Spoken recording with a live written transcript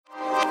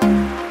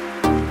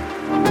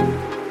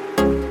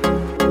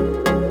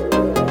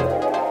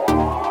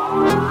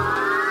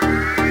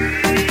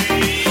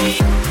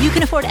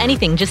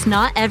anything, just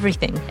not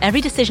everything. Every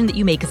decision that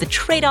you make is a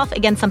trade-off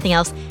against something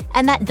else,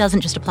 and that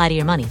doesn't just apply to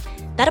your money.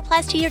 That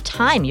applies to your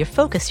time, your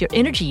focus, your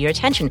energy, your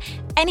attention,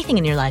 anything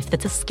in your life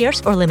that's a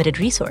scarce or limited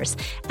resource.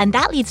 And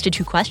that leads to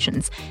two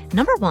questions.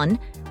 Number one,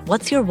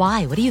 what's your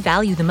why? What do you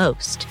value the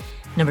most?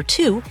 Number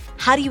two,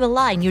 how do you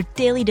align your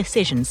daily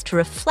decisions to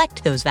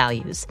reflect those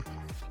values?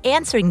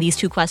 Answering these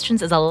two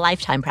questions is a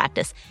lifetime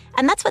practice,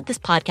 and that's what this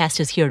podcast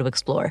is here to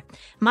explore.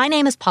 My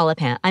name is Paula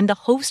Pant. I'm the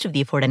host of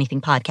the Afford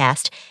Anything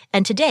podcast,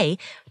 and today,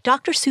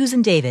 Dr.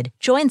 Susan David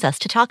joins us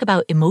to talk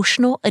about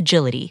emotional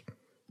agility.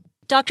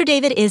 Dr.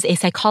 David is a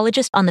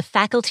psychologist on the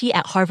faculty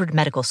at Harvard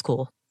Medical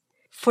School.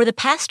 For the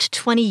past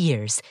 20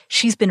 years,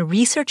 she's been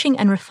researching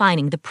and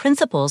refining the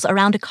principles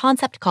around a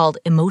concept called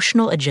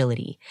emotional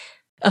agility.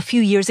 A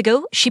few years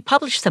ago, she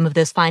published some of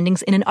those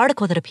findings in an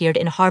article that appeared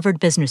in Harvard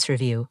Business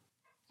Review.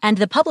 And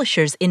the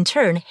publishers, in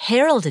turn,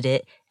 heralded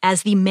it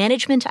as the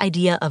management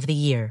idea of the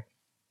year.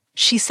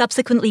 She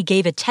subsequently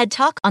gave a TED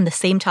Talk on the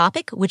same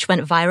topic, which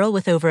went viral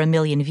with over 1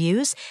 million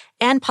views,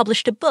 and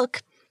published a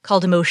book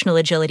called Emotional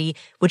Agility,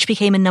 which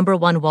became a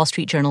 #1 Wall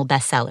Street Journal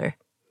bestseller.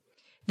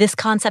 This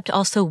concept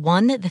also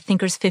won the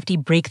Thinkers 50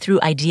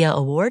 Breakthrough Idea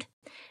Award,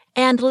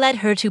 and led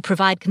her to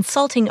provide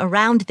consulting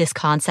around this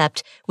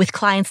concept with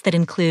clients that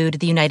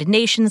include the United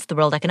Nations, the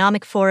World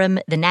Economic Forum,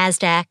 the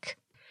NASDAQ,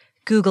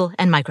 Google,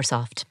 and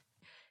Microsoft.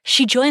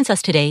 She joins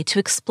us today to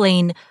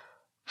explain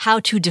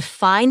how to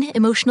define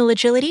emotional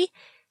agility,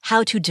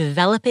 how to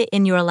develop it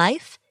in your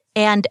life,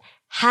 and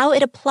how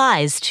it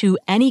applies to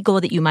any goal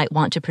that you might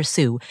want to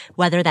pursue,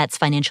 whether that's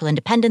financial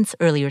independence,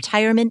 early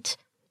retirement,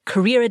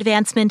 career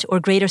advancement, or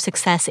greater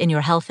success in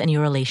your health and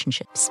your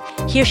relationships.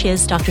 Here she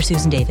is, Dr.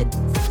 Susan David.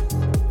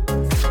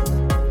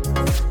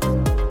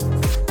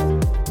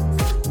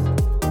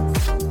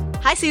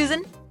 Hi,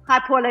 Susan. Hi,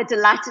 Paula.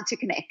 Delighted to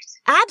connect.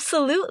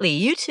 Absolutely.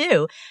 You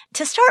too.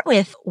 To start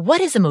with, what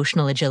is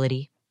emotional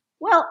agility?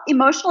 Well,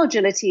 emotional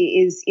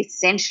agility is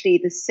essentially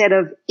the set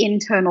of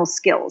internal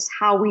skills,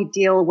 how we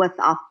deal with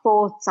our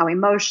thoughts, our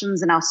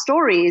emotions, and our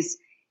stories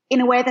in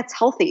a way that's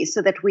healthy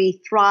so that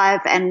we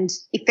thrive and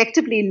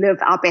effectively live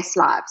our best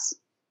lives.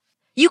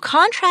 You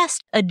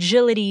contrast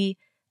agility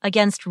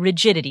against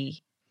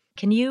rigidity.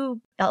 Can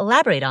you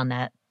elaborate on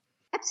that?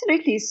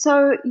 Absolutely.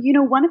 So,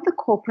 one of the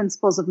core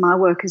principles of my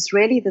work is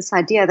really this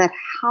idea that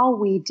how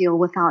we deal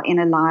with our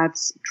inner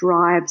lives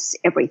drives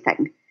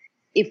everything.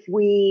 If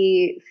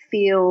we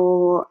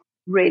feel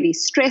really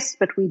stressed,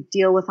 but we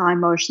deal with our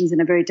emotions in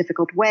a very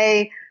difficult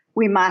way,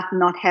 we might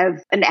not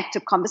have an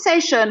active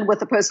conversation with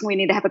the person we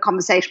need to have a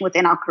conversation with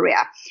in our career.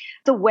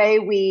 The way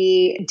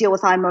we deal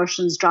with our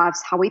emotions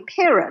drives how we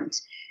parent.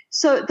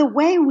 So the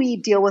way we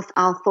deal with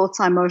our thoughts,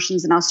 our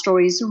emotions, and our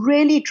stories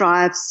really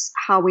drives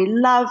how we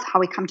love, how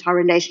we come to our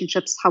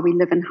relationships, how we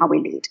live, and how we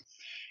lead.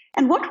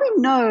 And what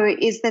we know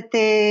is that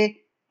there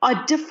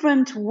are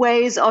different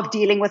ways of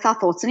dealing with our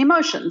thoughts and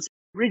emotions.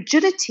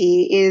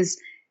 Rigidity is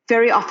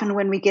very often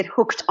when we get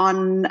hooked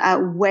on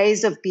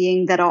ways of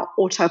being that are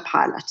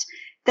autopilot,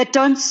 that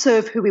don't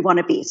serve who we want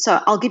to be. So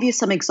I'll give you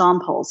some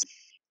examples.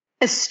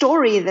 A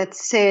story that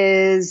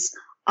says,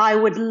 I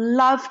would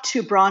love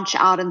to branch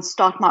out and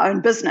start my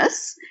own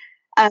business,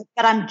 but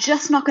I'm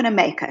just not going to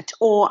make it,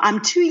 or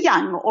I'm too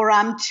young, or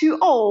I'm too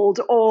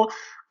old, or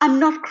I'm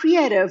not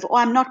creative, or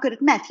I'm not good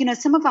at math.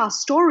 Some of our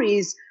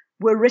stories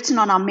were written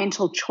on our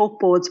mental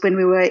chalkboards when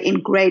we were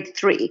in grade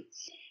 3.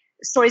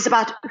 Stories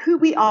about who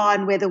we are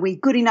and whether we're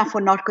good enough or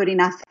not good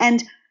enough.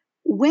 And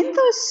when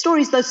those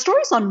stories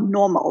are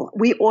normal,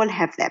 we all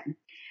have them.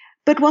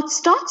 But what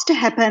starts to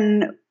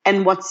happen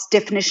and what's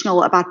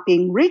definitional about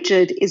being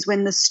rigid is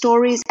when the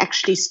stories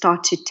actually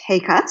start to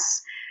take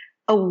us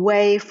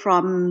away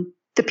from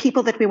the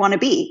people that we want to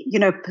be,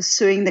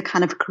 pursuing the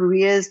kind of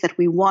careers that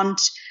we want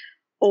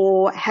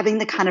or having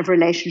the kind of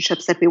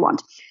relationships that we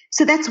want.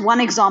 So that's one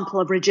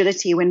example of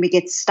rigidity when we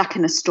get stuck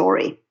in a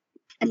story.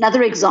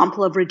 Another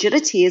example of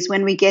rigidity is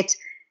when we get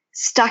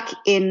stuck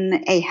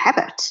in a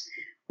habit.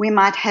 We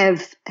might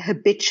have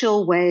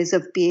habitual ways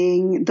of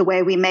being, the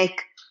way we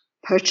make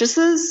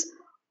purchases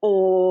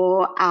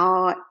or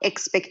our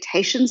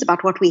expectations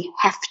about what we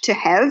have to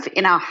have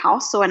in our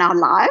house or in our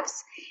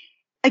lives.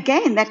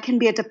 Again, that can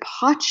be a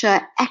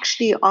departure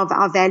actually of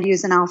our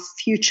values and our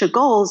future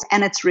goals,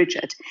 and it's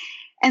rigid.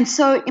 And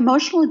so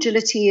emotional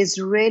agility is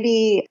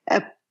really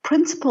a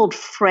principled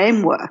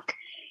framework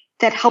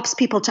that helps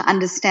people to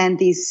understand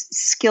these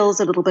skills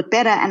a little bit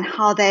better and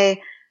how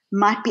they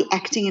might be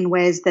acting in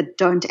ways that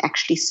don't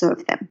actually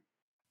serve them.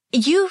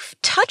 You've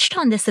touched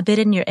on this a bit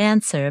in your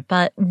answer,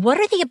 but what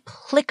are the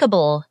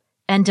applicable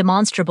and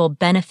demonstrable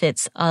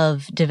benefits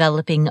of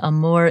developing a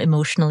more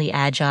emotionally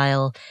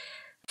agile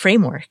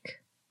framework?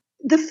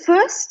 The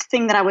first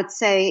thing that I would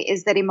say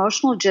is that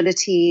emotional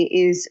agility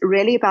is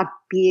really about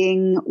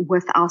being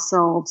with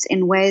ourselves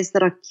in ways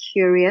that are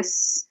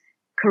curious,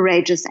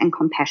 courageous, and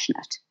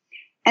compassionate.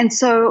 And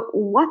so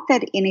what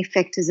that in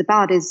effect is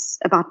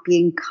about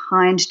being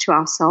kind to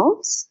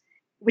ourselves,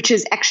 which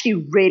is actually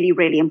really,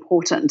 really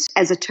important,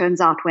 as it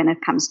turns out, when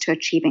it comes to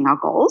achieving our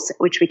goals,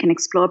 which we can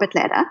explore a bit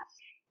later.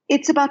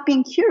 it's about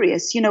being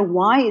curious.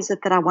 Why is it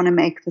that I want to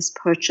make this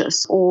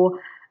purchase? Or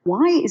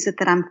why is it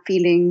that I'm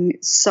feeling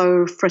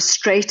so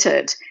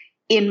frustrated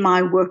in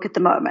my work at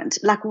the moment?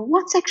 Like,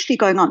 what's actually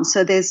going on?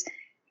 So there's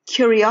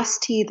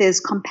curiosity,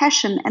 there's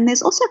compassion, and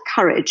there's also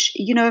courage.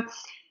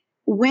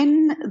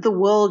 When the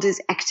world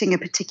is acting a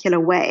particular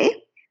way,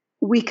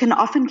 we can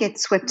often get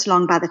swept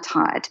along by the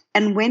tide.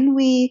 And when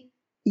we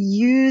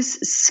use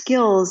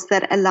skills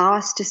that allow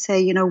us to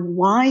say,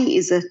 why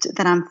is it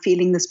that I'm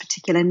feeling this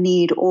particular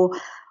need, or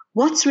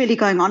what's really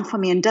going on for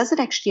me, and does it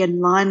actually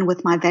align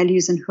with my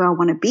values and who I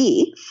want to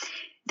be,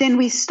 then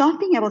we start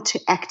being able to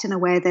act in a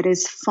way that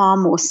is far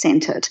more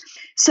centered.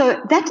 So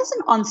that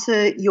doesn't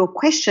answer your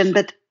question,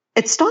 but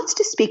it starts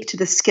to speak to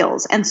the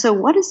skills. And so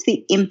what is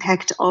the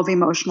impact of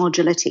emotional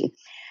agility?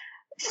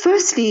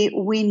 Firstly,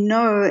 we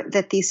know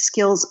that these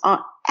skills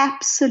are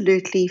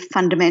absolutely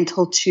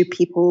fundamental to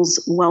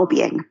people's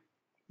well-being.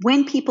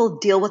 When people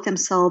deal with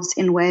themselves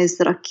in ways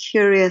that are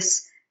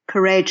curious,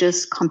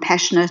 courageous,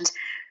 compassionate,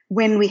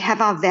 when we have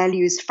our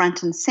values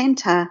front and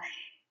center,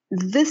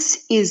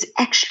 this is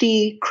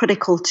actually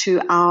critical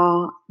to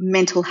our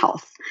mental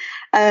health.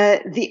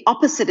 The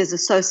opposite is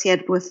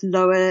associated with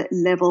lower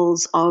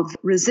levels of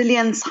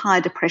resilience, high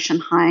depression,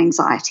 high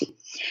anxiety.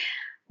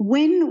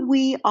 When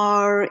we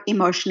are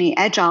emotionally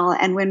agile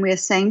and when we're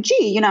saying,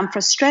 I'm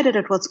frustrated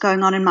at what's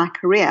going on in my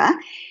career,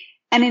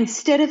 and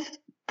instead of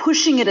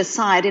pushing it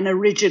aside in a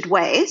rigid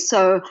way,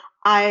 so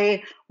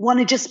I want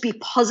to just be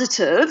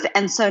positive,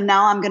 and so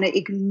now I'm going to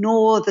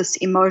ignore this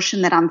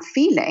emotion that I'm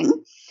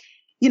feeling,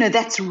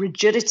 that's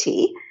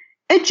rigidity.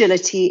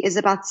 Agility is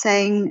about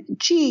saying,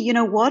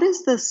 what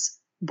is this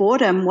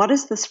boredom? What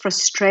is this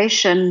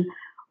frustration?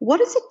 What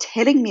is it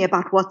telling me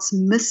about what's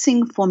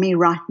missing for me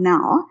right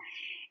now?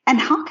 And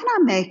how can I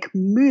make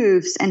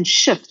moves and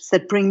shifts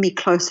that bring me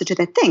closer to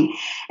that thing?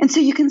 And so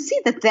you can see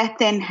that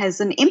then has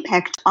an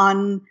impact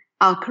on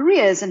our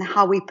careers and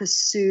how we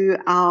pursue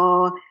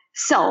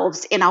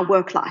ourselves in our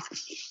work life.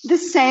 The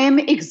same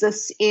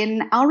exists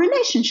in our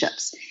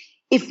relationships.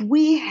 If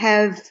we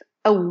have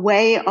a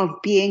way of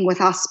being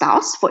with our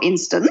spouse, for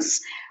instance,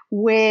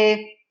 where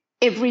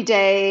every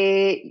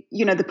day,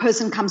 the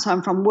person comes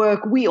home from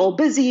work, we all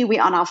busy,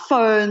 we're on our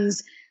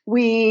phones,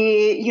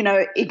 we,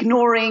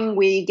 ignoring,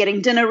 we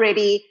getting dinner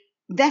ready,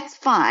 that's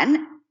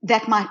fine.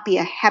 That might be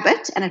a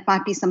habit and it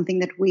might be something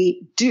that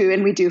we do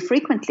and we do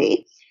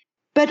frequently.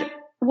 But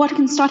what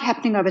can start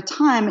happening over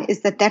time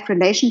is that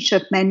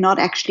relationship may not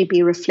actually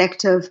be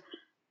reflective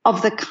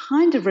of the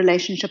kind of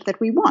relationship that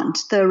we want,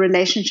 the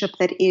relationship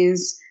that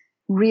is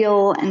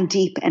real and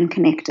deep and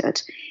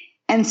connected.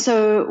 And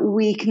so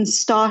we can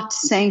start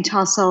saying to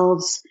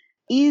ourselves,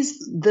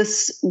 is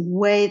this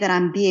way that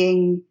I'm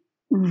being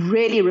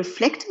really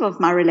reflective of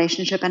my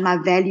relationship and my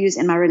values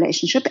in my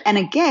relationship? And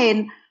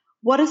again,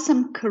 what are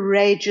some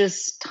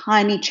courageous,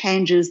 tiny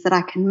changes that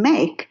I can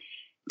make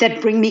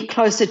that bring me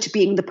closer to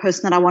being the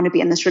person that I want to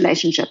be in this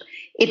relationship?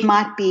 It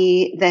might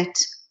be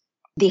that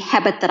the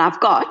habit that I've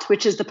got,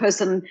 which is the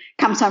person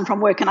comes home from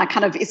work and I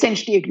kind of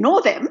essentially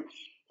ignore them,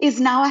 is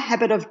now a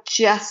habit of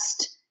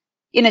just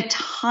in a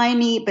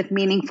tiny but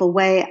meaningful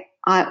way,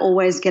 I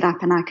always get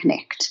up and I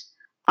connect.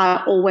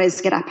 I always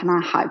get up and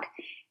I hug.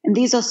 And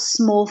these are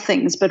small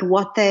things, but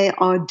what they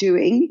are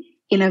doing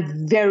in a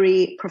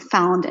very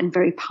profound and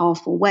very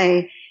powerful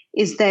way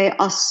is they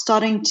are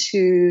starting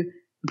to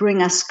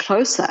bring us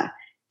closer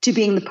to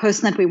being the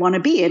person that we want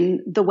to be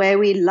in, the way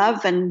we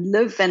love and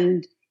live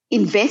and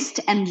invest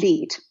and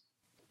lead.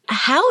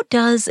 How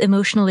does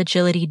emotional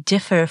agility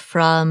differ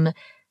from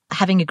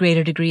having a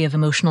greater degree of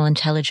emotional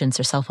intelligence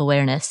or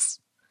self-awareness?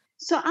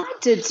 So I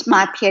did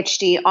my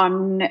PhD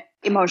on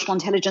emotional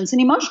intelligence,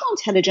 and emotional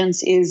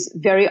intelligence is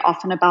very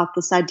often about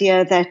this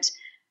idea that,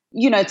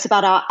 it's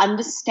about our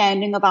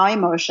understanding of our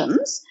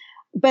emotions.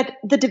 But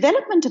the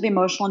development of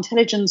emotional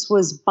intelligence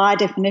was by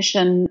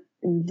definition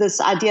this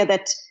idea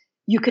that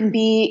you can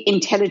be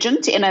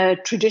intelligent in a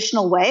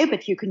traditional way,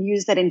 but you can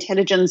use that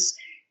intelligence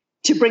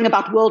to bring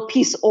about world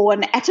peace or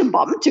an atom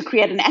bomb, to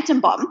create an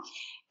atom bomb.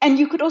 And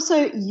you could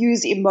also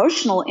use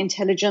emotional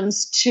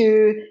intelligence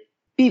to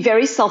be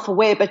very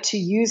self-aware, but to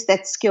use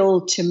that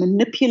skill to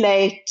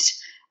manipulate,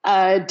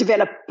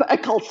 develop a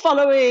cult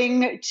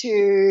following,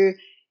 to,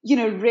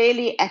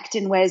 really act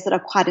in ways that are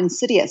quite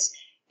insidious.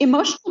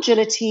 Emotional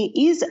agility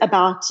is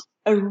about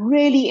a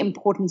really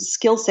important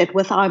skill set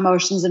with our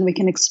emotions, and we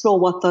can explore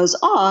what those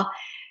are.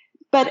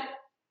 But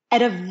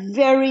at a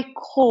very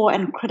core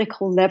and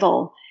critical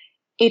level,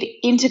 it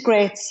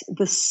integrates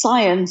the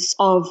science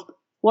of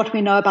what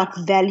we know about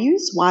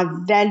values, why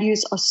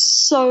values are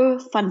so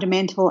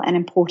fundamental and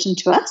important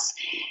to us,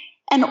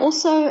 and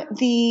also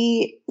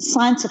the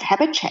science of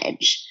habit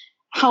change,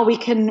 how we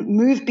can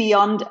move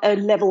beyond a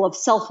level of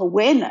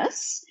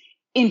self-awareness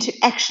into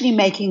actually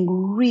making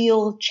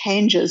real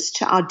changes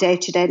to our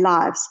day-to-day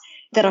lives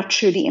that are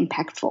truly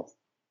impactful.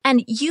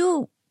 And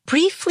you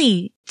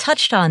briefly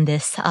touched on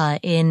this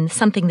in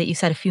something that you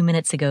said a few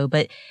minutes ago,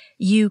 but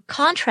you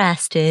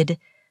contrasted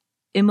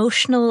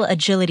emotional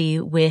agility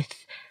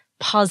with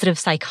positive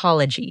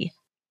psychology.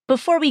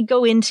 Before we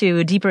go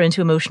deeper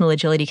into emotional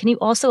agility, can you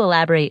also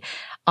elaborate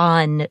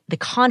on the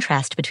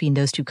contrast between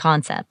those two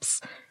concepts?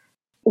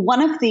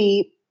 One of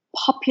the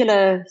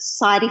popular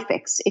side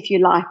effects, if you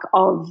like,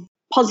 of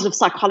positive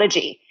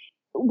psychology,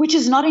 which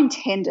is not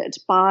intended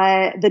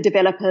by the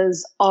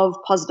developers of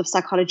positive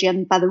psychology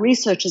and by the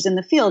researchers in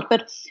the field,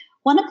 but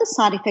one of the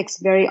side effects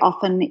very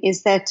often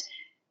is that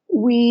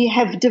we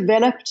have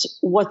developed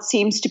what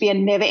seems to be a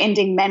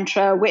never-ending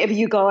mantra. Wherever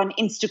you go on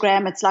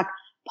Instagram, it's like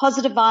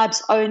positive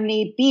vibes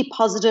only, be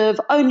positive,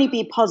 only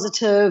be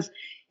positive,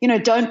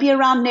 don't be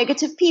around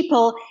negative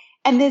people.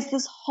 And there's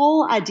this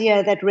whole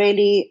idea that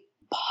really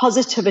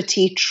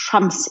positivity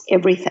trumps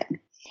everything.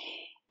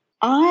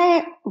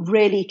 I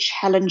really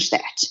challenge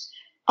that.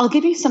 I'll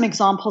give you some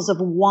examples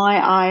of why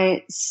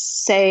I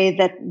say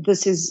that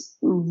this is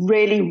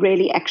really,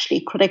 really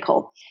actually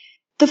critical.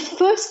 The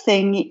first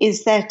thing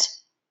is that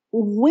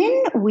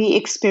when we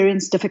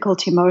experience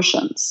difficult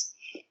emotions,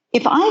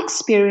 if I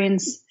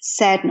experience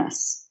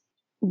sadness,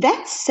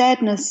 that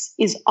sadness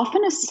is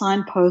often a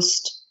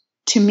signpost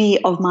to me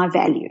of my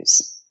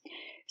values.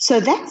 So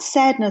that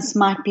sadness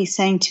might be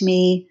saying to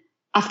me,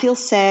 I feel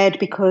sad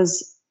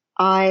because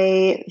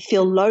I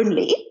feel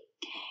lonely.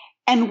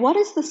 And what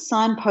is the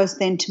signpost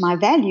then to my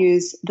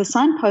values? The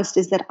signpost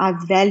is that I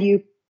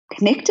value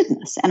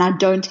connectedness and I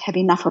don't have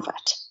enough of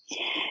it.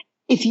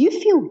 If you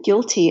feel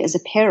guilty as a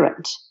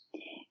parent,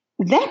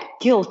 that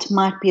guilt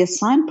might be a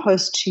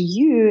signpost to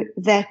you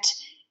that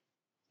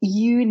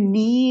you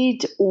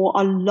need or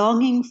are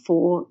longing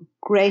for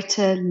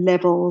greater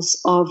levels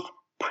of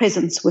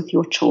presence with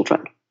your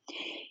children.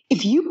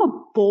 If you are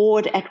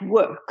bored at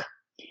work,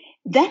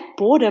 that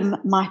boredom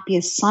might be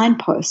a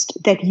signpost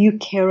that you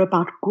care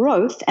about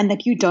growth and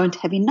that you don't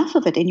have enough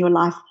of it in your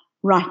life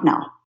right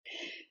now.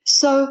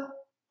 So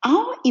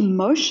our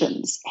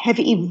emotions have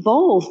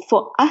evolved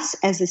for us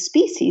as a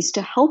species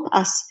to help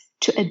us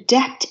to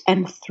adapt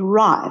and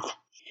thrive.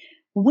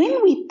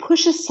 When we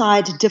push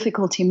aside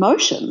difficult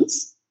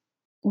emotions,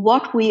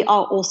 what we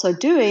are also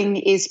doing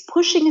is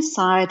pushing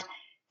aside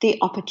the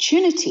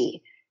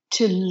opportunity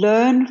to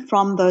learn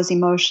from those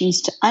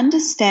emotions, to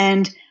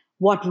understand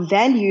what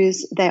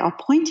values they are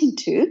pointing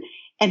to,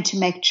 and to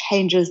make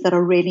changes that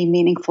are really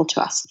meaningful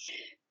to us.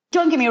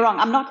 Don't get me wrong,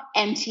 I'm not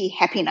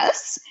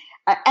anti-happiness.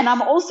 And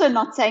I'm also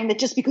not saying that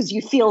just because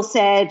you feel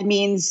sad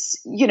means,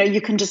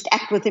 you can just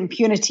act with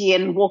impunity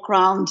and walk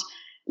around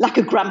like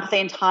a grump the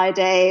entire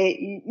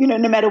day, no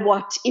matter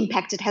what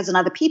impact it has on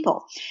other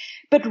people.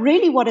 But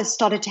really what has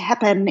started to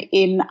happen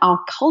in our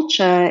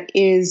culture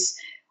is,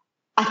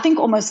 I think,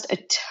 almost a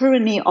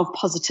tyranny of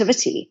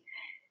positivity.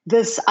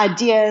 This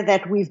idea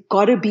that we've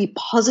got to be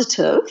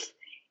positive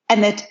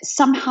and that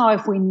somehow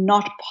if we're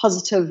not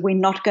positive, we're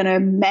not going to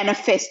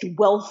manifest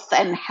wealth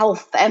and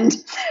health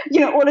and,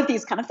 all of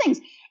these kind of things.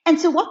 And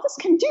so what this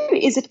can do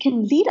is it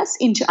can lead us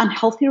into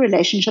unhealthy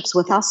relationships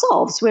with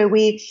ourselves, where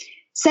we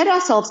say to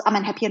ourselves, I'm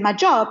unhappy in my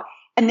job.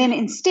 And then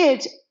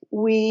instead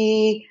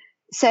we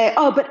say,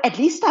 oh, but at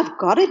least I've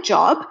got a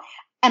job.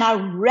 And I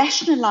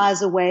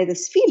rationalize away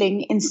this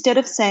feeling instead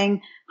of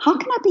saying, how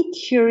can I be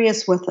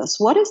curious with this?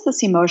 What is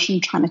this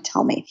emotion trying to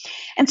tell me?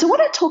 And so what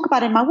I talk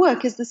about in my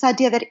work is this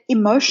idea that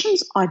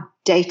emotions are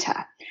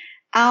data.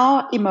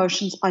 Our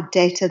emotions are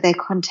data. They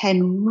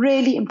contain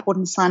really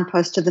important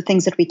signposts to the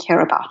things that we care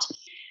about.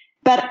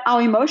 But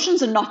our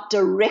emotions are not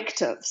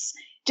directives.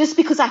 Just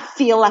because I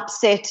feel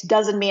upset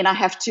doesn't mean I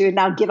have to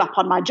now give up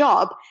on my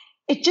job.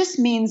 It just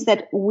means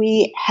that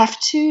we have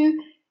to,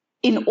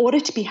 in order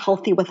to be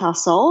healthy with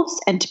ourselves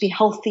and to be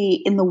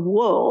healthy in the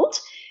world,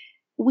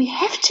 we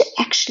have to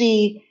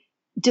actually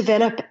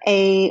develop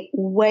a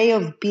way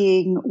of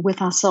being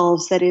with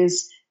ourselves that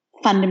is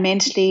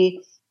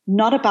fundamentally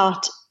not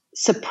about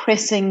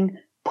suppressing,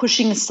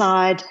 pushing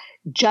aside,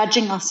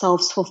 judging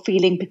ourselves for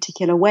feeling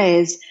particular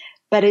ways,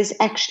 but is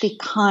actually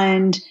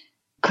kind,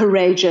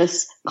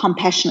 courageous,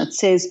 compassionate,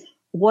 says,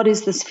 what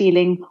is this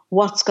feeling?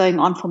 What's going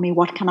on for me?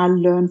 What can I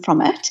learn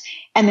from it?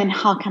 And then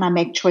how can I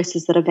make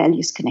choices that are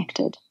values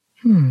connected?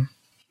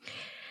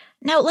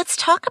 Now let's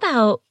talk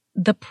about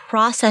the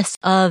process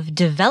of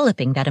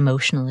developing that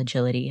emotional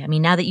agility. I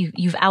mean, now that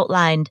you've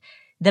outlined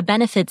the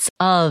benefits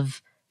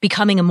of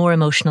becoming a more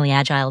emotionally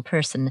agile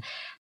person,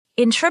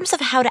 in terms of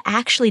how to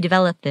actually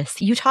develop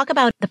this, you talk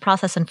about the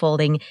process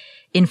unfolding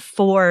in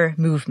 4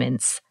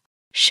 movements: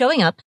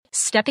 showing up,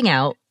 stepping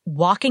out,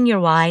 walking your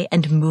why,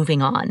 and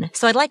moving on.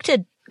 So I'd like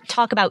to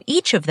talk about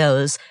each of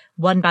those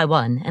one by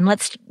one. And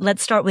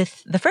let's start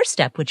with the first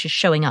step, which is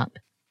showing up.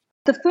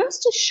 The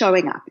first is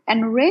showing up.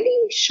 And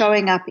really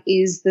showing up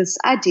is this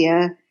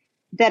idea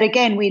that,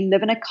 again, we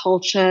live in a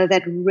culture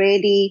that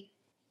really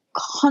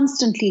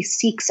constantly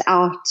seeks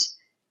out,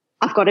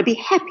 I've got to be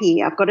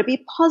happy, I've got to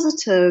be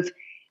positive.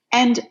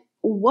 And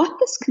what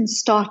this can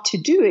start to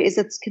do is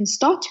it can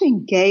start to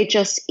engage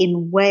us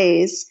in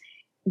ways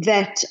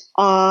that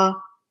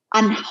are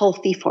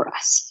unhealthy for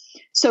us.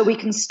 So we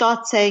can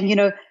start saying,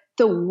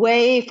 the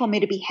way for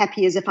me to be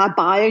happy is if I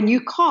buy a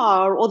new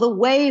car, or the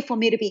way for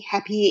me to be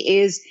happy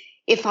is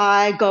if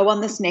I go on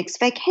this next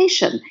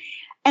vacation.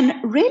 And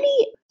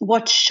really,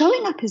 what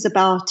showing up is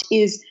about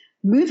is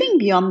moving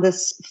beyond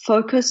this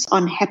focus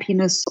on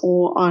happiness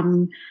or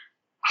on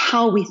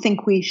how we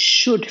think we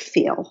should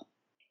feel,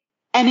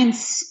 and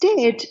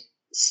instead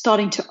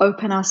starting to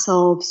open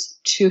ourselves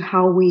to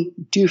how we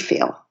do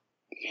feel.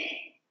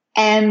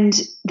 And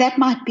that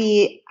might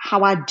be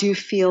how I do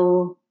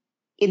feel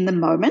in the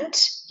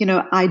moment.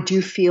 I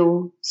do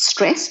feel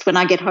stressed when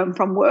I get home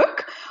from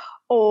work,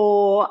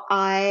 or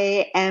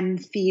I am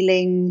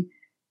feeling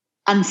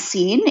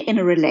unseen in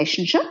a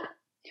relationship,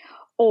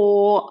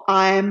 or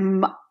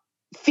I'm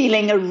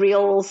feeling a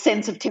real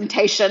sense of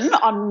temptation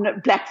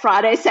on Black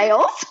Friday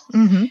sales.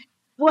 Mm-hmm.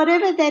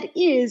 Whatever that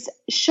is,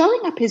 showing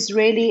up is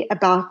really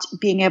about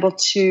being able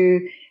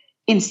to,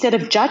 instead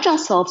of judge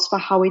ourselves for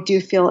how we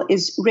do feel,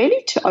 is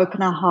really to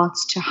open our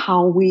hearts to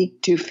how we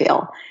do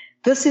feel.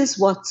 This is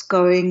what's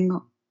going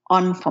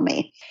on for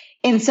me.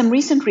 In some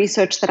recent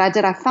research that I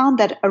did, I found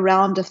that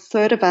around a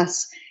third of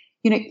us,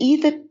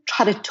 either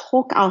try to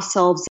talk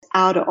ourselves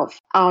out of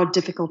our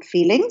difficult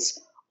feelings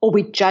or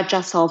we judge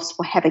ourselves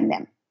for having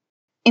them.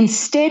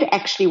 Instead,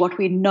 actually, what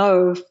we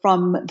know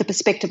from the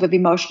perspective of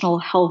emotional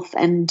health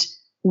and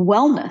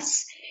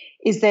wellness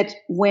is that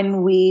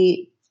when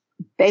we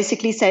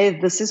basically say,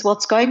 this is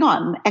what's going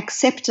on,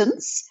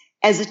 acceptance,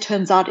 as it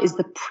turns out, is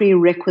the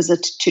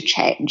prerequisite to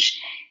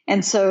change.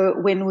 And so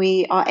when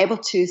we are able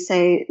to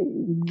say,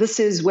 this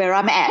is where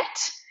I'm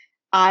at,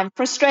 I'm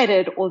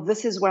frustrated, or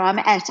this is where I'm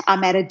at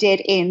a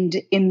dead end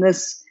in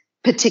this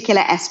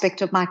particular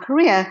aspect of my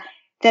career,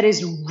 that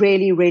is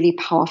really, really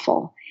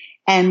powerful.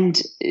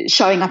 And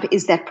showing up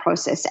is that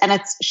process. And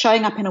it's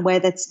showing up in a way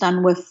that's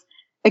done with,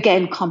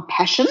 again,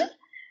 compassion.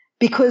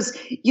 Because,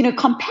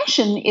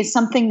 compassion is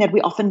something that we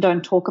often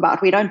don't talk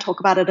about. We don't talk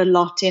about it a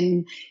lot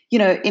in,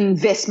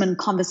 investment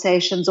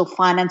conversations or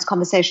finance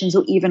conversations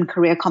or even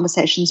career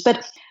conversations.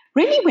 But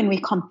really, when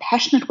we're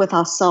compassionate with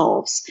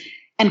ourselves,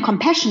 and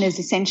compassion is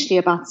essentially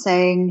about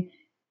saying,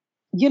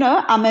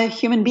 I'm a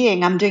human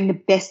being. I'm doing the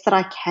best that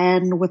I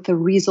can with the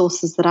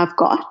resources that I've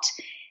got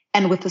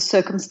and with the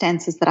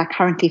circumstances that I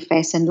currently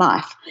face in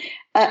life.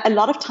 A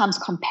lot of times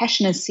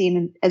compassion is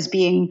seen as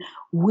being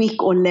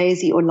weak or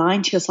lazy or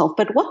lying to yourself.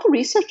 But what the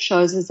research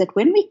shows is that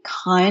when we're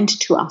kind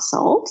to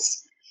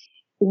ourselves,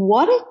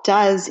 what it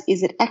does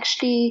is it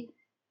actually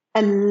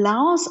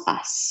allows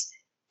us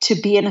to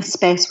be in a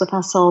space with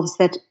ourselves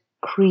that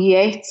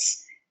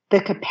creates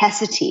the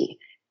capacity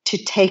to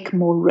take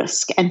more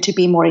risk and to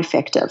be more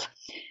effective.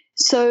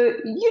 So,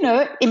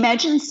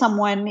 imagine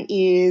someone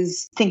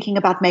is thinking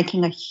about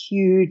making a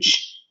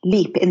huge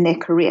leap in their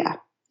career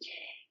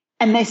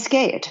and they're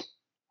scared.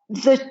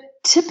 The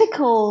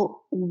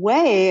typical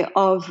way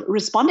of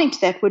responding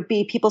to that would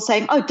be people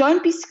saying, oh,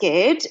 don't be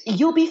scared.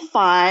 You'll be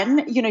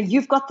fine.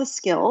 You've got the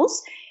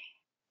skills.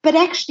 But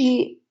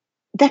actually,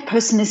 that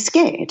person is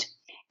scared.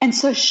 And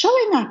so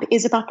showing up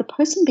is about the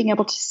person being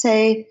able to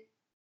say,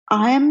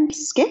 I'm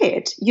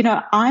scared.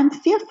 I'm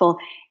fearful.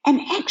 And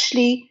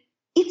actually,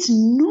 it's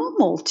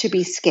normal to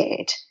be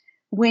scared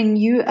when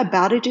you're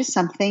about to do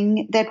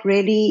something that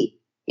really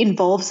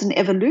involves an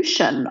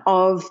evolution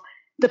of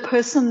the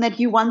person that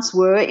you once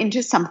were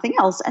into something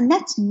else. And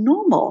that's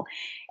normal.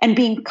 And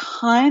being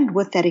kind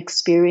with that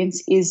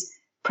experience is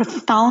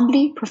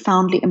profoundly,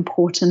 profoundly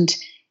important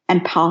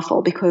and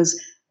powerful,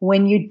 because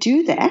when you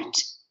do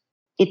that,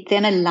 it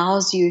then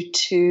allows you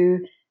to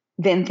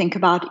then think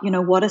about,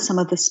 what are some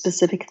of the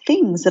specific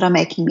things that are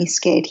making me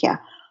scared here?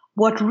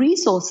 What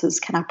resources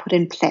can I put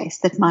in place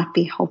that might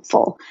be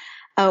helpful?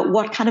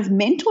 What kind of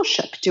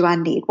mentorship do I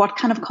need? What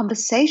kind of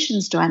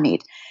conversations do I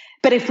need?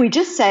 But if we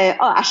just say,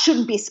 oh, I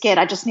shouldn't be scared,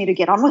 I just need to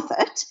get on with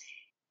it,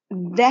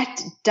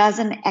 that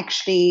doesn't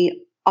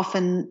actually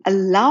often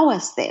allow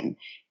us then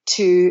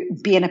to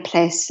be in a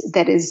place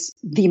that is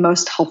the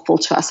most helpful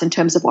to us in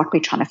terms of what we're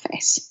trying to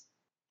face.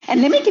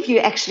 And let me give you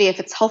actually, if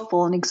it's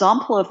helpful, an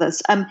example of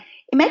this.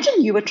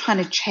 Imagine you were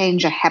trying to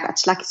change a habit.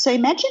 So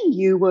imagine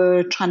you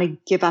were trying to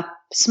give up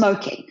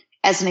smoking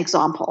as an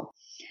example,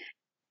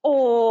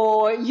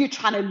 or you're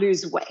trying to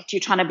lose weight, you're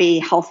trying to be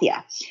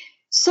healthier.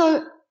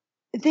 So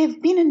there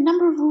have been a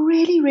number of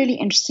really, really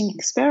interesting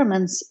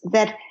experiments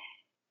that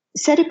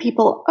say to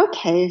people,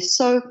 okay,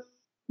 so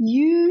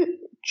you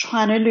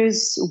trying to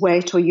lose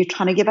weight or you're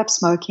trying to give up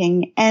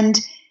smoking and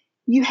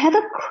you have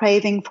a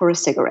craving for a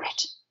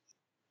cigarette.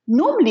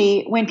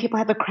 Normally, when people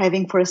have a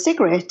craving for a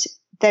cigarette,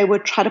 they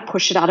would try to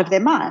push it out of their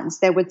minds.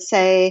 They would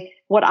say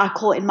what I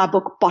call in my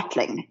book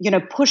bottling,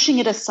 pushing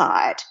it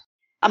aside.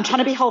 I'm trying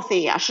to be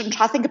healthy. I shouldn't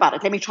try to think about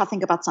it. Let me try to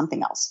think about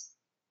something else.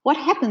 What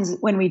happens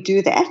when we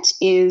do that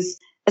is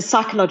a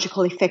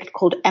psychological effect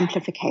called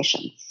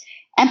amplification.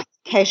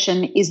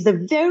 Amplification is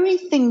the very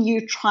thing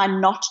you try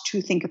not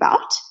to think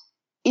about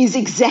is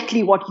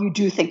exactly what you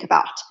do think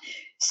about.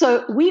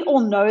 So we all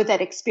know that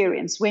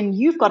experience. When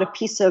you've got a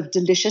piece of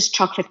delicious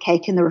chocolate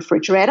cake in the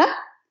refrigerator,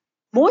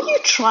 the more you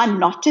try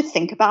not to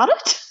think about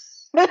it,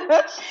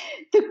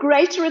 the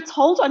greater its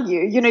hold on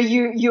you.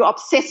 You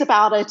obsess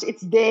about it.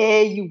 It's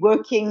there. You're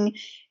working.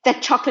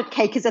 That chocolate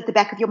cake is at the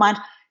back of your mind.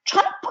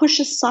 Trying to push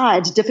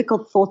aside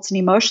difficult thoughts and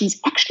emotions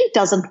actually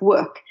doesn't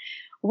work.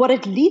 what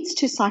it leads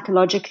to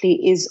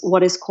psychologically is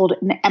what is called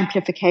an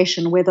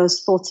amplification, where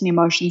those thoughts and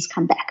emotions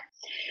come back.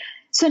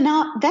 So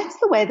now that's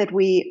the way that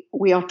we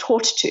are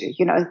taught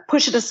to,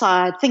 push it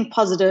aside, think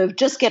positive,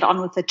 just get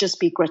on with it,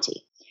 just be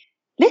gritty.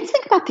 Let's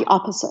think about the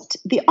opposite.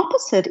 The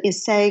opposite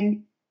is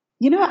saying,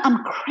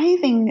 I'm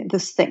craving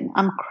this thing.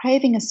 I'm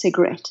craving a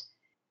cigarette.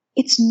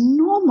 It's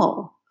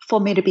normal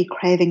for me to be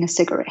craving a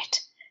cigarette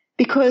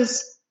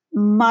because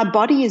my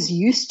body is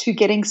used to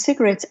getting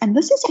cigarettes, and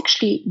this is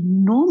actually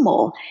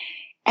normal.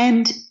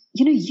 And,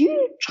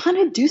 you're trying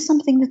to do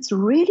something that's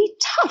really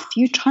tough.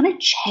 You're trying to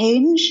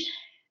change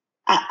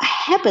a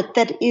habit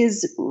that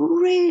is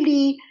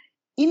really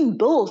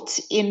inbuilt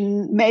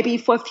in maybe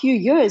for a few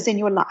years in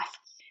your life.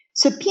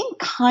 So being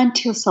kind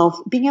to yourself,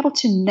 being able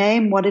to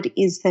name what it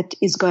is that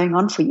is going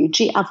on for you.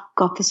 Gee, I've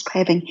got this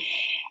craving.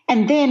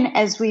 And then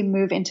as we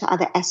move into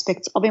other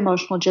aspects of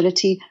emotional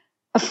agility,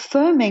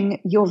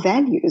 affirming your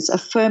values,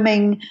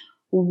 affirming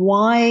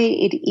why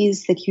it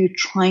is that you're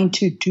trying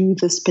to do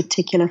this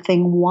particular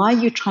thing, why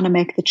you're trying to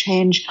make the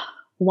change,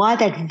 why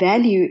that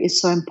value is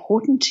so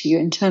important to you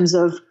in terms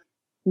of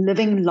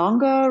living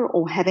longer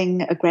or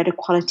having a greater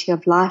quality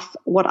of life,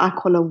 what I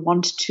call a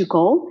want to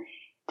goal.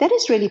 That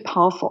is really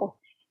powerful.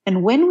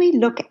 And when we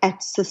look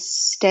at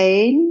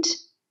sustained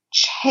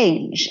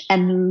change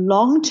and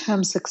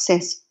long-term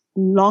success,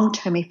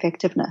 long-term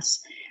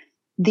effectiveness,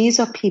 these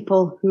are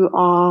people who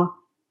are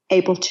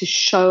able to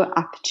show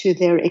up to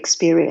their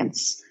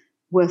experience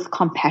with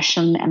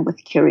compassion and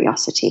with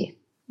curiosity.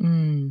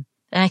 And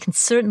I can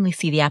certainly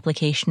see the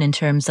application in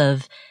terms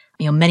of,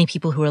 many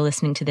people who are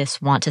listening to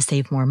this want to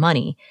save more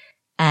money,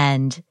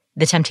 and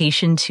the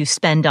temptation to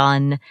spend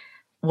on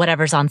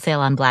whatever's on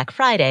sale on Black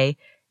Friday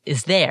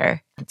is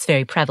there. It's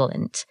very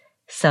prevalent.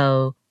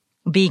 So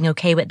being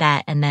okay with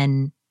that and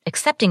then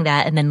accepting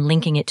that and then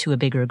linking it to a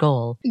bigger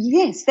goal.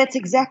 Yes, that's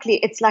exactly.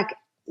 It's like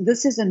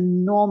this is a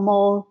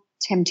normal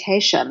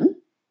temptation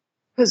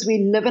because we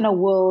live in a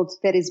world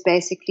that is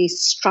basically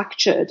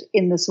structured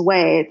in this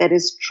way that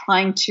is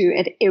trying to,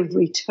 at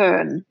every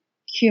turn,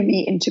 cue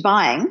me into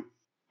buying.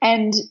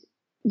 And,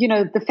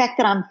 the fact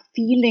that I'm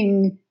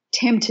feeling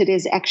tempted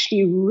is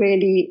actually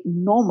really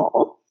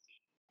normal.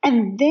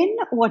 And then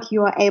what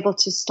you are able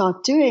to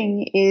start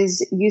doing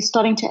is you're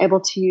starting to able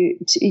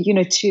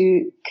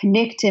to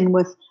connect in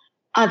with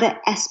other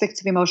aspects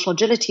of emotional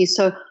agility.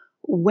 So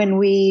when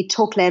we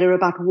talk later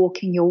about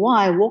walking your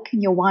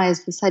why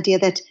is this idea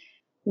that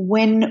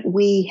when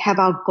we have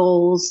our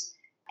goals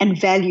and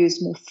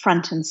values more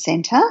front and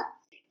center,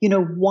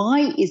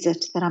 why is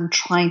it that I'm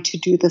trying to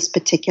do this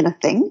particular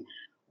thing?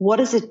 What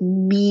does it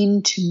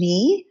mean to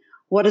me?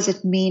 What does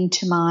it mean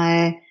to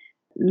my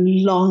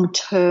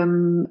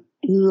long-term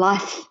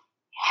life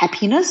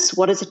happiness?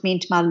 What does it mean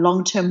to my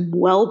long-term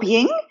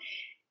well-being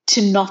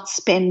to not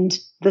spend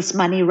this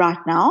money right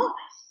now?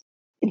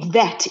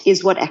 That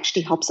is what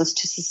actually helps us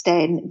to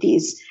sustain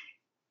these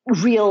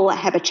real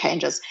habit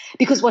changes.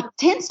 Because what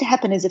tends to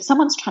happen is if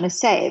someone's trying to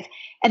save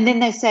and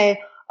then they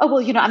say, oh,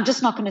 well, I'm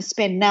just not going to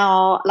spend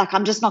now. Like,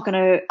 I'm just not going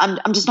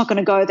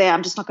to go there.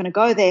 I'm just not going to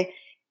go there.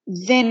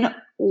 Then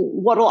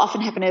what will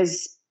often happen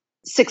is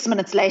 6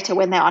 minutes later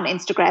when they're on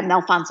Instagram,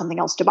 they'll find something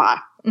else to buy.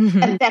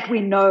 Mm-hmm. And that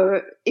we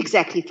know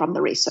exactly from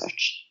the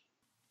research.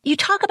 You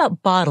talk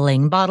about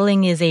bottling.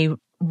 Bottling is a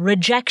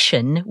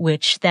rejection,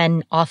 which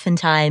then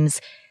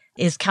oftentimes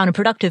is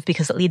counterproductive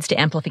because it leads to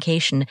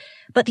amplification.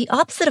 But the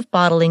opposite of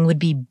bottling would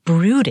be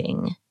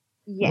brooding,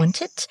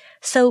 wouldn't it?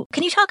 So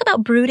can you talk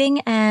about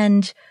brooding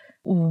and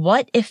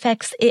what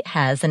effects it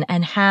has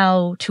and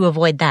how to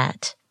avoid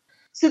that?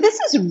 So this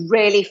is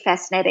really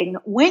fascinating.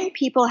 When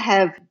people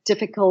have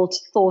difficult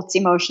thoughts,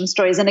 emotions,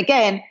 stories, and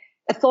again,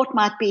 a thought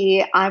might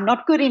be, I'm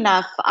not good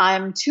enough,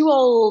 I'm too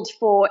old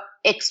for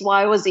X,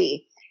 Y, or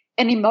Z.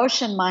 An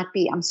emotion might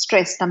be, I'm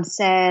stressed, I'm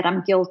sad,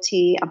 I'm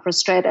guilty, I'm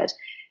frustrated.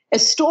 A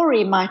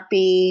story might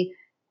be,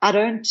 I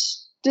don't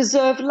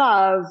deserve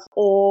love,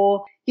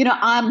 or,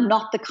 I'm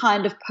not the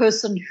kind of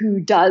person who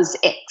does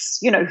X,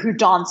 who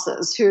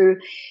dances,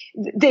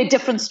 there are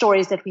different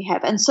stories that we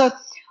have. And so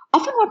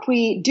often what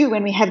we do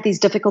when we have these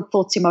difficult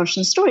thoughts,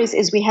 emotions, stories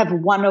is we have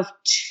one of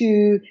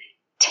two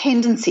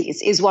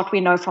tendencies is what we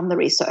know from the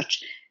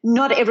research.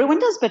 Not everyone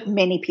does, but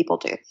many people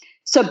do.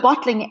 So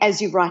bottling,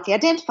 as you've rightly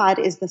identified,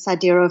 is this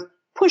idea of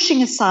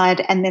pushing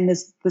aside and then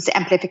this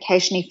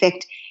amplification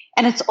effect.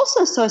 And it's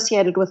also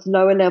associated with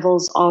lower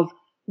levels of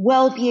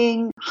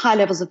well-being, high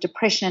levels of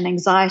depression and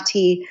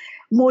anxiety,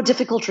 more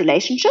difficult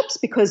relationships,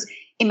 because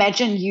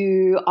imagine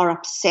you are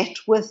upset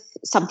with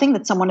something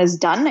that someone has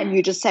done and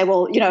you just say,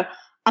 well,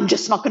 I'm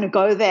just not going to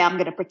go there. I'm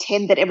going to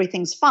pretend that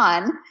everything's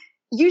fine.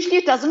 Usually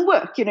it doesn't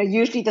work.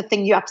 Usually the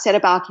thing you're upset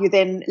about, you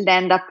then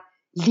land up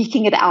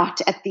leaking it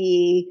out at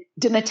the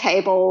dinner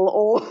table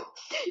or,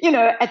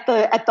 at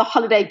the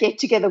holiday get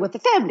together with the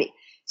family.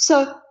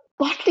 So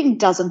bottling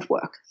doesn't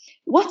work.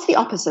 What's the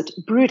opposite?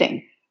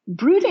 Brooding.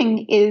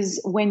 Brooding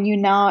is when you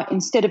now,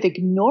 instead of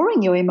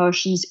ignoring your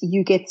emotions,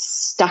 you get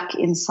stuck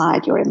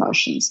inside your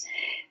emotions.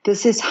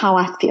 This is how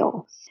I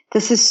feel.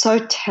 This is so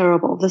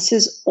terrible. This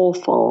is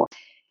awful.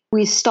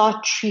 we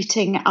start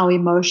treating our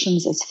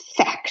emotions as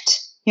fact.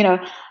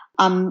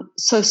 I'm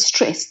so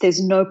stressed,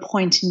 there's no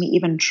point in me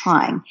even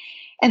trying.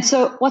 And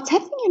so what's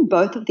happening in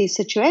both of these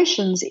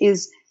situations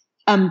is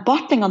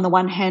bottling on the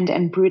one hand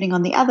and brooding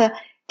on the other.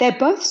 They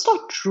both start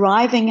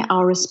driving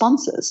our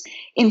responses.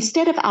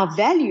 Instead of our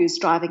values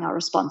driving our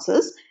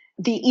responses,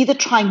 the either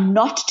trying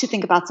not to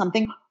think about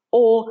something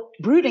or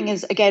brooding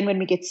is, again, when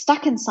we get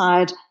stuck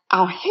inside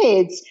our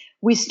heads,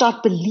 we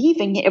start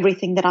believing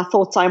everything that our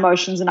thoughts, our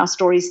emotions, and our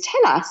stories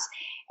tell us.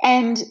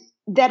 And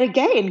that,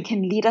 again,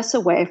 can lead us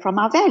away from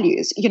our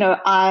values.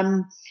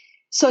 I'm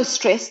so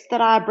stressed that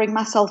I bring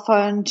my cell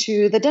phone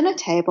to the dinner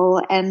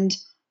table and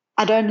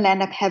I don't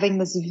end up having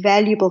this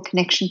valuable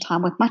connection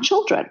time with my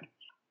children.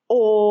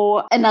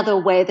 Or another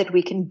way that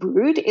we can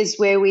brood is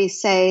where we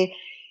say,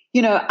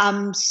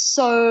 I'm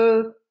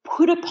so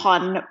put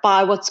upon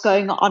by what's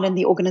going on in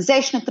the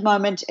organization at the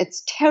moment.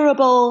 It's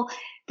terrible.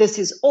 This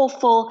is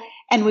awful.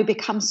 And we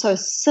become so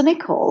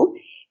cynical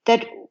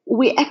that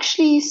we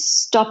actually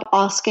stop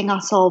asking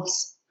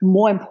ourselves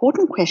more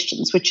important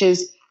questions, which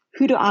is,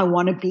 who do I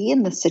want to be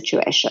in this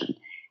situation?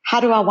 How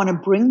do I want to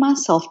bring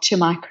myself to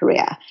my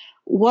career?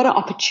 What are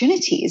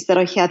opportunities that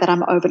are here that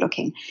I'm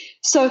overlooking?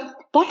 So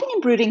bottling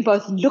and brooding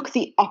both look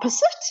the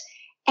opposite,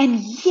 and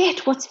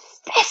yet what's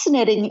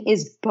fascinating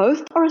is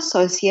both are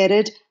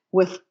associated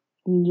with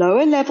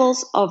lower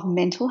levels of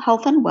mental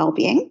health and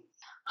well-being,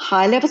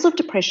 high levels of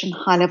depression,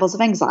 high levels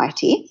of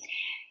anxiety,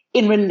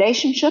 in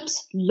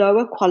relationships,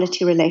 lower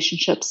quality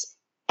relationships,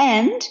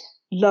 and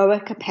lower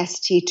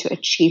capacity to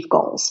achieve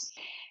goals.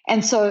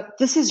 And so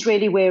this is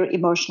really where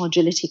emotional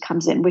agility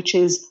comes in, which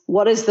is,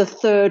 what is the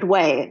third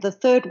way? The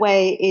third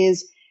way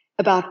is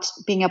about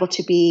being able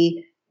to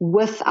be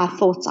with our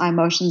thoughts, our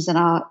emotions, and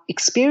our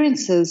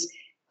experiences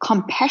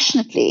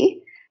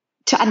compassionately,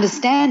 to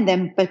understand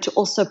them, but to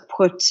also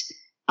put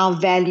our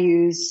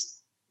values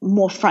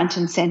more front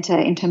and center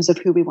in terms of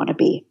who we want to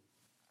be.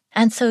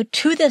 And so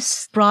to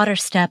this broader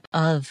step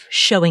of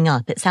showing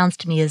up, it sounds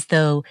to me as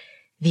though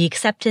the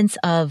acceptance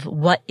of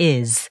what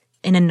is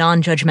in a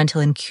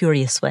non-judgmental and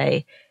curious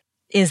way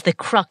is the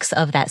crux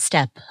of that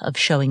step of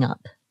showing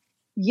up.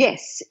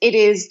 Yes, it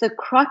is the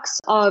crux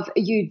of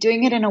you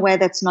doing it in a way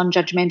that's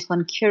non-judgmental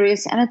and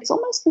curious. And it's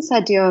almost this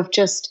idea of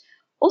just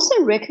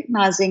also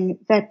recognizing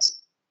that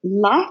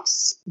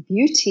life's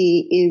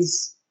beauty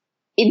is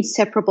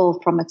inseparable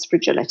from its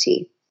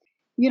fragility.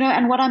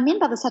 And what I mean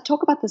by this, I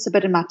talk about this a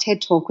bit in my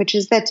TED Talk, which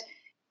is that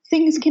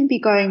things can be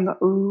going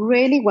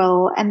really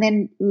well and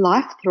then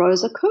life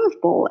throws a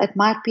curveball. It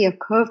might be a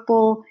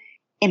curveball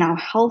in our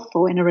health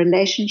or in a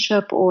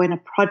relationship or in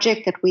a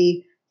project that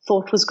we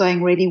thought was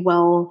going really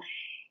well.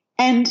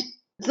 And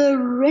the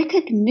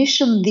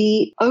recognition,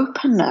 the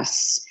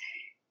openness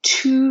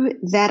to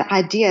that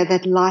idea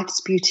that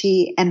life's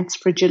beauty and its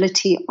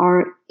fragility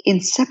are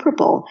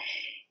inseparable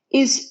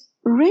is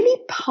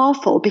really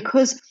powerful,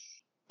 because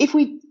if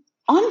we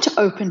aren't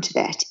open to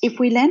that, if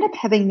we end up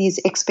having these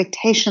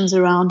expectations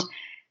around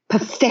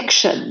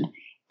perfection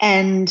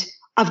and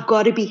I've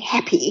got to be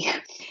happy,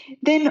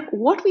 then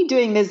what we're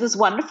doing, there's this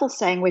wonderful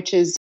saying, which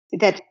is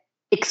that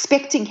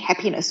expecting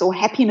happiness or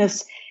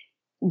happiness,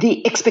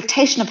 the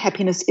expectation of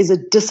happiness is a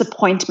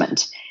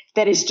disappointment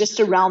that is just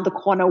around the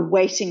corner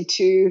waiting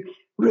to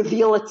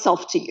reveal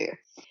itself to you.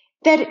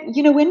 That,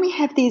 when we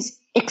have these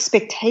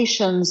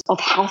expectations of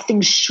how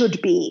things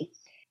should be,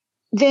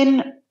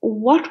 then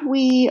what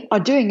we are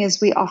doing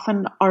is we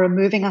often are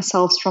removing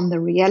ourselves from the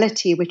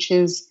reality, which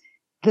is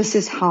this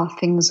is how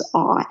things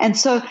are. And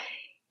so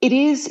it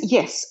is,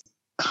 yes,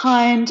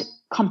 kind,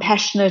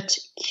 compassionate,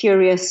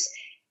 curious,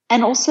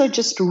 and also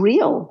just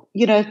real.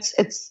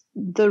 It's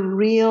the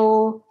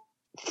real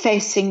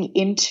facing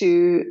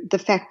into the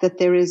fact that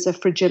there is a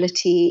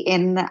fragility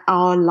in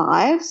our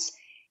lives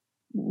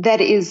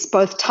that is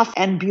both tough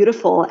and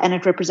beautiful, and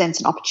it represents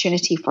an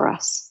opportunity for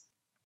us.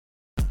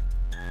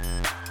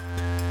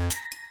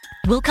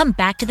 We'll come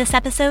back to this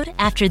episode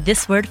after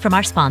this word from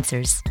our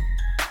sponsors.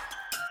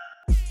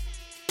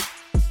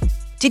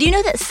 Did you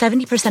know that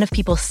 70% of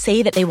people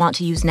say that they want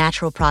to use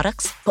natural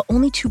products, but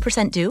only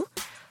 2% do?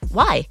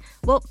 Why?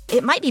 Well,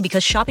 it might be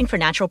because shopping for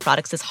natural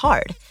products is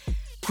hard.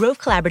 Grove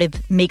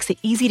Collaborative makes it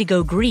easy to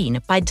go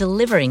green by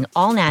delivering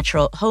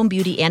all-natural home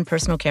beauty and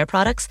personal care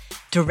products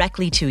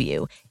directly to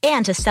you.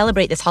 And to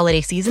celebrate this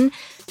holiday season,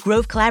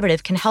 Grove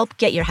Collaborative can help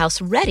get your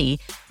house ready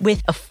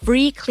with a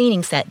free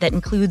cleaning set that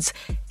includes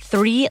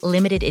 3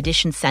 limited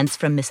edition scents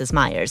from Mrs.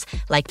 Meyer's,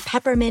 like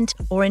peppermint,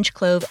 orange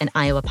clove, and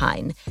Iowa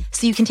pine.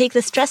 So you can take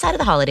the stress out of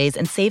the holidays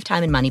and save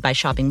time and money by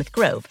shopping with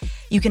Grove.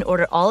 You can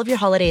order all of your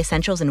holiday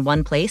essentials in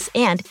one place,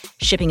 and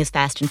shipping is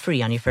fast and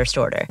free on your first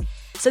order.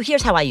 So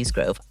here's how I use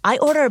Grove. I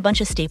order a bunch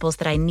of staples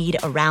that I need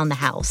around the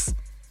house.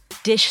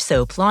 Dish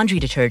soap, laundry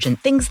detergent,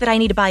 things that I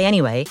need to buy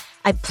anyway.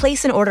 I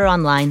place an order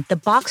online, the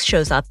box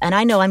shows up, and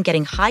I know I'm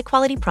getting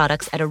high-quality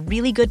products at a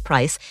really good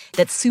price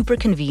that's super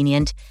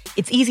convenient.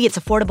 It's easy, it's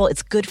affordable,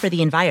 it's good for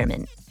the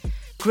environment.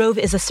 Grove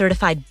is a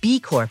certified B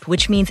Corp,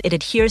 which means it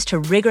adheres to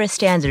rigorous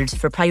standards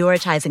for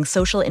prioritizing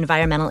social,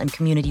 environmental, and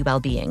community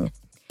well-being.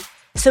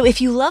 So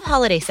if you love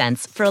holiday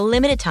scents, for a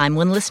limited time,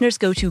 when listeners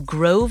go to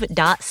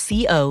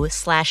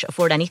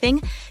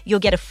grove.co/affordanything, you'll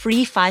get a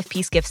free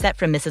 5-piece gift set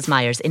from Mrs.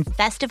 Meyer's in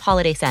festive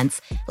holiday scents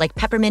like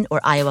peppermint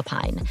or Iowa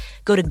pine.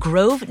 Go to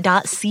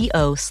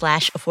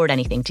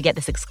grove.co/affordanything to get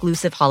this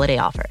exclusive holiday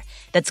offer.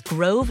 That's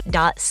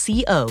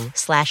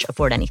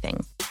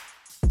grove.co/affordanything.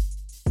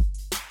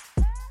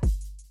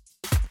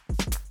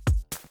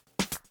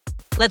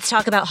 Let's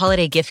talk about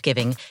holiday gift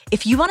giving.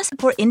 If you want to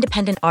support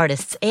independent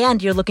artists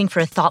and you're looking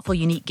for a thoughtful,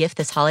 unique gift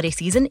this holiday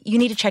season, you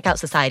need to check out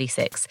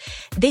Society6.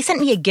 They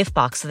sent me a gift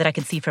box so that I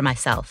could see for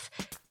myself.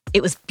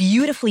 It was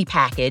beautifully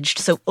packaged,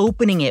 so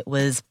opening it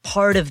was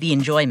part of the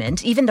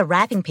enjoyment. Even the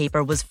wrapping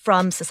paper was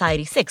from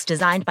Society6,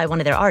 designed by one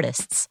of their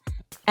artists.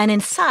 And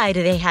inside,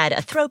 they had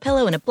a throw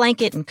pillow and a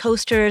blanket and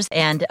coasters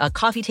and a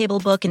coffee table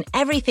book, and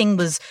everything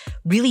was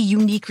really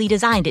uniquely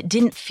designed. It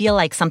didn't feel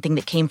like something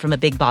that came from a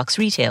big box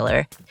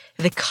retailer.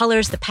 The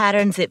colors, the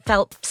patterns, it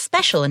felt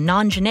special and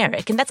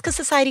non-generic. And that's because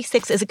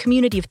Society6 is a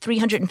community of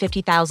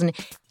 350,000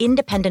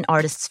 independent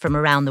artists from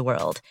around the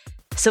world.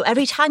 So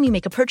every time you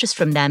make a purchase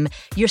from them,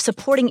 you're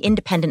supporting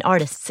independent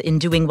artists in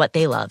doing what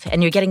they love,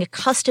 and you're getting a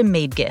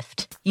custom-made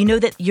gift. You know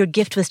that your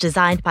gift was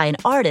designed by an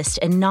artist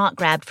and not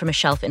grabbed from a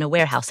shelf in a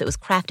warehouse. It was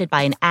crafted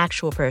by an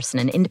actual person,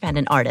 an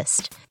independent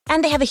artist.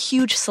 And they have a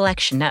huge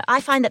selection. Now, I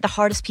find that the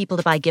hardest people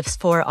to buy gifts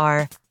for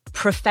are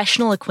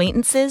professional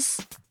acquaintances,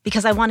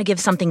 because I want to give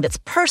something that's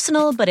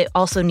personal, but it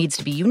also needs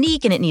to be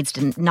unique, and it needs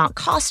to not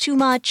cost too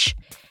much,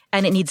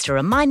 and it needs to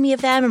remind me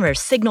of them or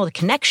signal the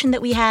connection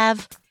that we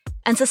have.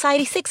 And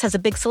Society6 has a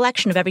big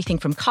selection of everything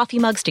from coffee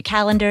mugs to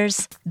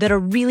calendars that are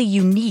really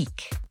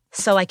unique,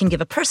 so I can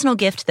give a personal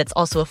gift that's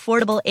also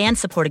affordable and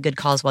support a good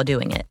cause while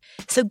doing it.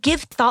 So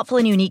give thoughtful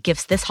and unique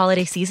gifts this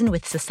holiday season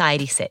with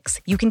Society6.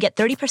 You can get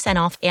 30%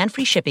 off and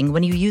free shipping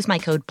when you use my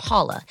code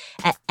Paula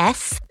at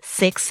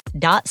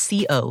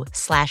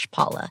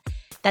s6.co/Paula.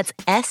 That's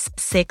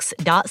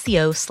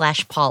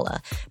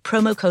s6.co/Paula.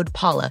 Promo code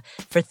Paula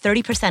for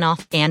 30%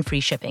 off and free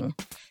shipping.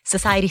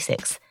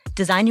 Society6.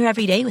 Design your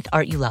everyday with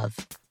art you love.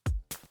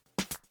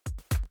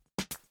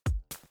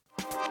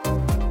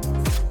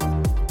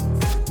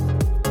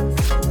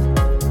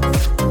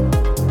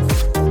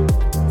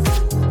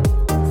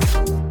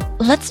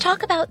 Let's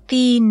talk about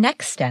the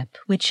next step,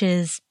 which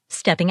is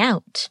stepping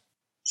out.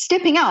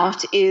 Stepping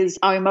out is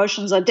our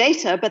emotions are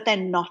data, but they're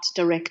not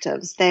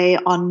directives. They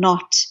are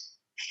not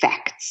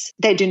facts.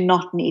 They do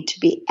not need to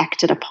be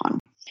acted upon.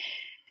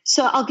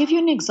 So I'll give you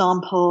an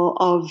example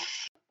of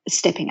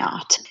stepping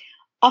out.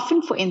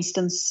 Often, for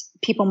instance,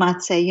 people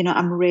might say,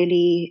 I'm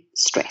really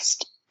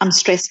stressed. I'm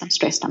stressed.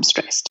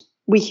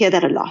 We hear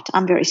that a lot.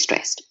 I'm very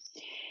stressed.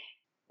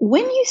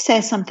 When you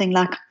say something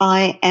like,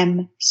 I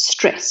am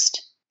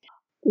stressed,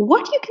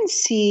 what you can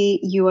see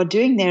you are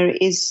doing there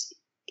is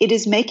it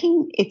is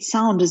making it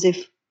sound as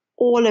if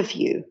all of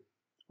you,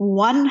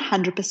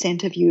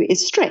 100% of you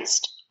is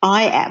stressed.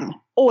 I am.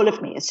 All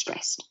of me is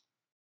stressed.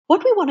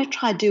 What we want to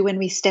try to do when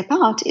we step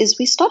out is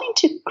we're starting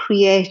to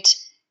create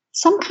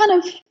some kind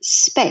of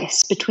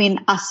space between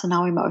us and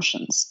our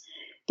emotions.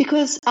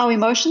 Because our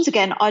emotions,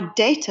 again, are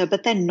data,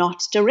 but they're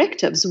not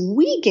directives.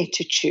 We get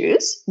to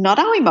choose, not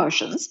our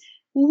emotions.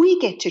 We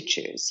get to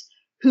choose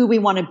who we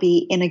want to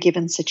be in a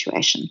given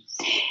situation.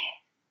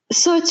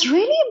 So it's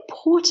really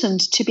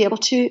important to be able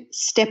to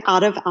step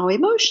out of our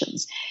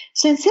emotions.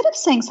 So instead of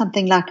saying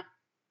something like,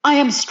 I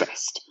am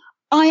stressed,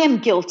 I am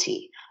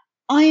guilty,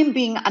 I am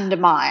being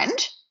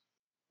undermined,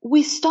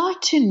 we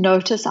start to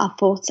notice our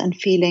thoughts and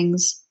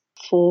feelings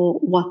for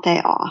what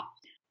they are.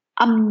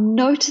 I'm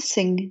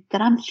noticing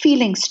that I'm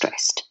feeling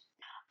stressed.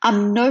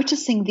 I'm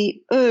noticing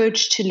the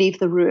urge to leave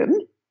the room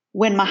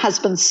when my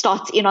husband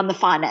starts in on the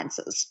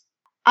finances.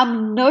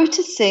 I'm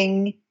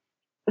noticing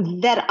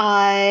that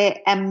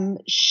I am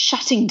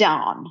shutting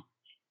down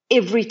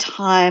every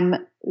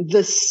time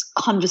this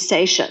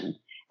conversation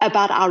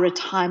about our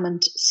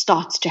retirement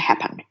starts to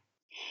happen.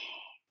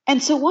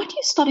 And so what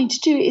you're starting to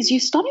do is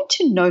you're starting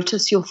to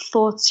notice your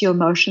thoughts, your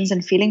emotions,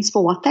 and feelings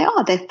for what they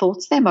are. Their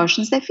thoughts, their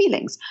emotions, their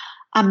feelings.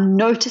 I'm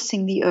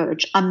noticing the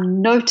urge. I'm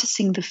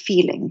noticing the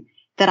feeling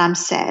that I'm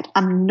sad.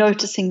 I'm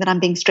noticing that I'm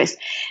being stressed.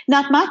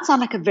 Now, it might sound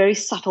like a very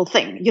subtle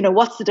thing.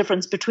 What's the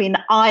difference between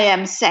I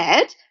am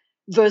sad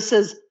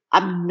versus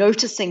I'm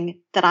noticing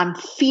that I'm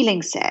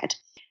feeling sad?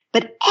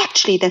 But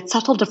actually, that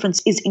subtle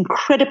difference is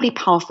incredibly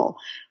powerful.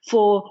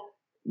 For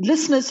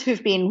listeners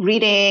who've been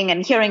reading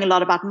and hearing a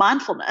lot about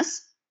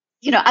mindfulness,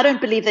 I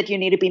don't believe that you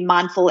need to be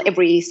mindful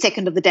every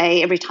second of the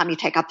day, every time you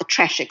take out the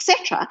trash,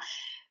 etc.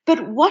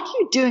 But what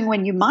you're doing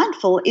when you're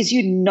mindful is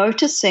you're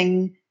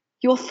noticing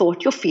your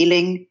thought, your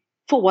feeling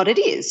for what it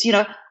is.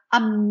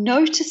 I'm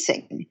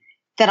noticing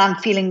that I'm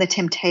feeling the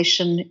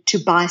temptation to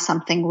buy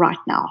something right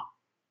now.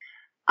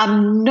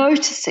 I'm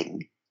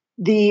noticing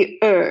the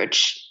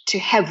urge to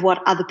have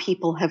what other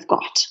people have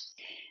got.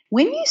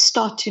 When you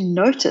start to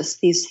notice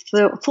these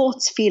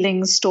thoughts,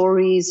 feelings,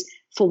 stories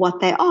for what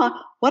they are,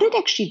 what it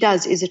actually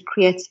does is it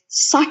creates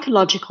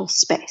psychological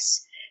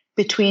space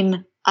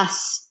between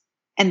us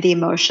and the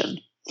emotion.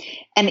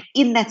 And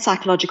in that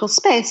psychological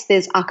space,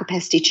 there's our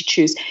capacity to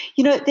choose.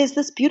 There's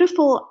this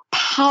beautiful,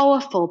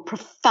 powerful,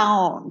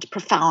 profound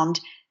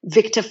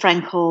Viktor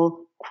Frankl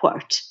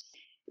quote.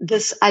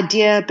 This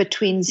idea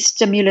between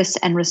stimulus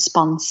and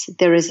response,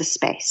 there is a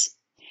space.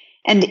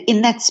 And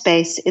in that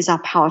space is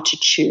our power to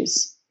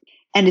choose.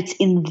 And it's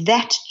in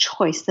that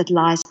choice that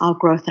lies our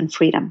growth and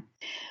freedom.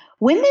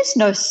 When there's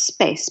no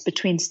space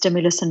between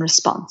stimulus and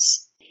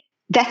response,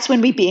 that's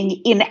when we're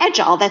being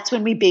inagile. That's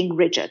when we're being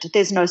rigid.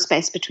 There's no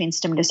space between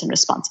stimulus and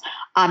response.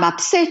 I'm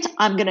upset.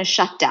 I'm going to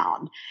shut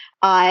down.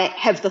 I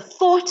have the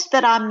thought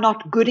that I'm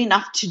not good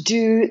enough to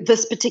do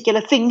this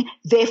particular thing.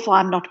 Therefore,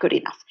 I'm not good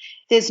enough.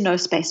 There's no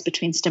space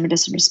between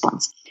stimulus and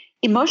response.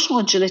 Emotional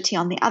agility,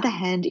 on the other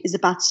hand, is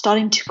about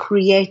starting to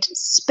create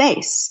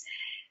space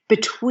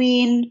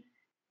between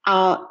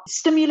our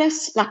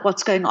stimulus, like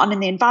what's going on in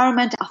the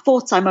environment, our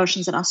thoughts, our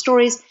emotions, and our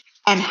stories,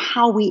 and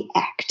how we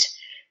act,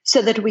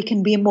 so that we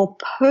can be more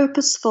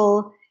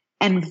purposeful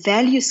and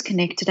values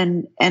connected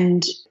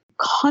and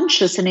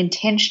conscious and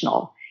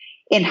intentional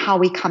in how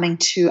we're coming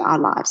to our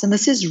lives. And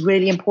this is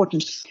really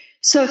important.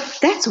 So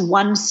that's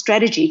one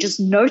strategy, just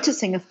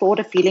noticing a thought,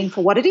 a feeling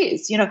for what it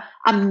is.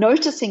 I'm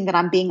noticing that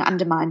I'm being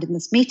undermined in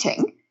this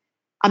meeting.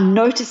 I'm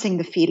noticing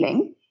the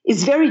feeling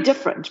is very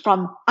different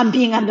from I'm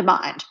being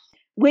undermined.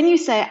 When you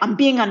say I'm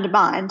being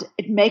undermined,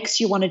 it makes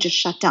you want to just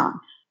shut down.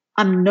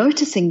 I'm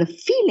noticing the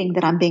feeling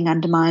that I'm being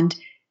undermined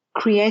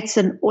creates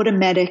an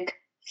automatic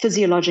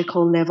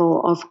physiological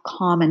level of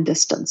calm and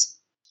distance.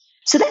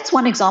 So that's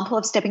one example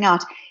of stepping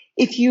out.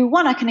 If you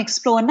want, I can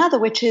explore another,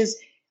 which is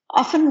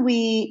often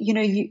we,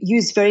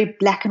 use very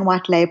black and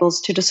white labels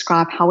to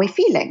describe how we're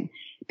feeling.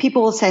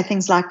 People will say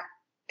things like,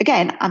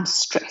 again, I'm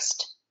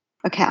stressed.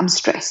 Okay, I'm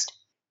stressed.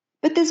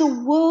 But there's a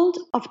world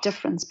of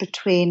difference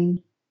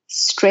between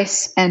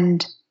stress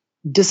and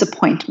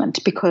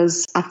disappointment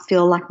because I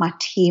feel like my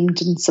team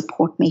didn't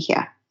support me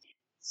here.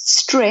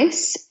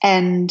 Stress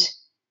and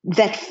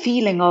that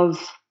feeling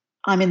of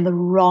I'm in the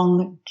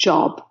wrong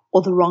job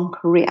or the wrong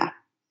career.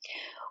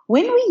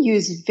 When we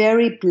use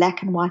very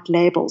black and white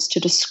labels to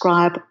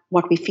describe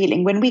what we're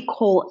feeling, when we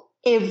call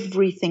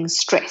everything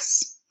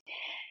stress,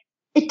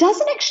 it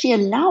doesn't actually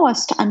allow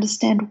us to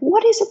understand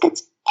what is it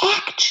that's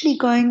actually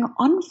going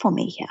on for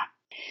me here.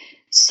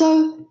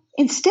 So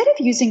instead of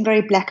using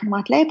very black and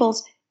white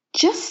labels,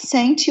 just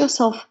saying to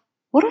yourself,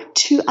 what are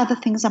two other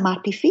things I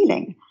might be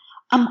feeling?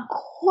 I'm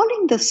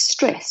calling this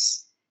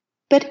stress,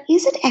 but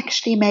is it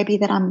actually maybe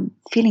that I'm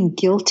feeling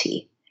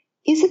guilty?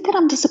 Is it that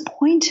I'm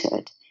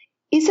disappointed?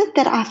 Is it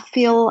that I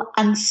feel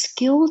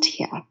unskilled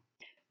here?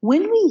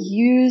 When we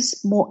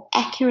use more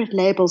accurate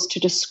labels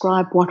to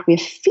describe what we're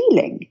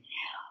feeling,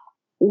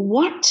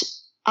 what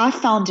I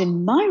found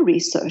in my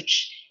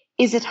research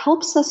is it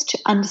helps us to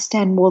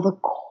understand more the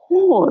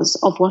cause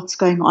of what's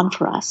going on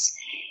for us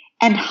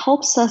and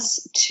helps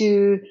us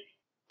to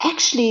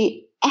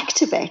actually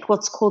activate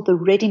what's called the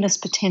readiness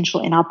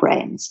potential in our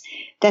brains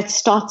that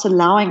starts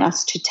allowing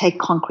us to take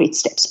concrete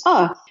steps.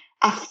 Oh,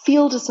 I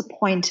feel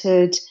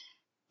disappointed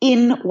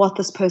in what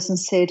this person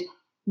said.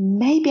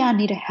 Maybe I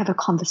need to have a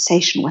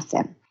conversation with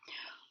them.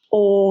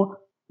 Or,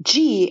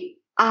 gee,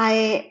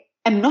 I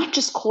am not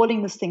just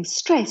calling this thing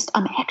stressed.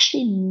 I'm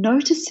actually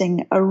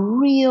noticing a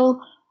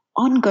real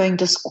ongoing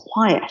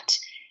disquiet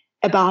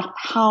about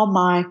how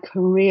my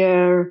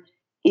career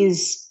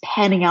is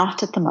panning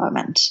out at the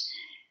moment.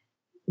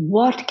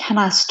 What can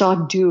I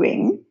start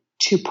doing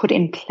to put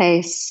in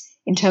place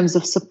in terms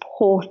of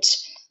support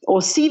or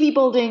CV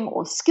building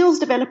or skills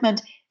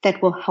development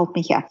that will help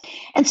me here?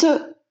 And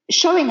so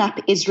showing up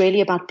is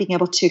really about being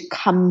able to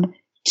come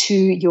to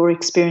your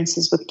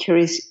experiences with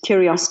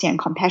curiosity and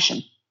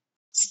compassion.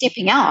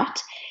 Stepping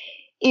out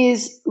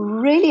is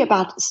really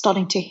about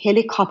starting to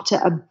helicopter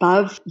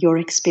above your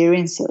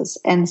experiences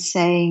and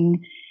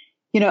saying,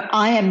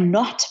 I am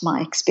not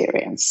my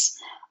experience.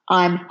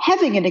 I'm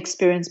having an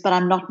experience, but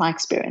I'm not my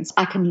experience.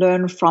 I can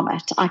learn from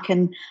it. I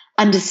can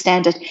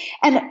understand it.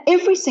 And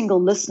every single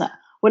listener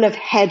will have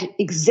had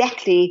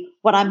exactly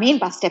what I mean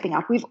by stepping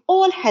out. We've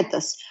all had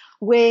this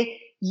where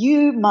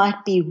you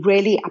might be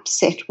really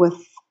upset with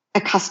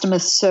a customer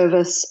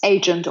service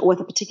agent or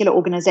with a particular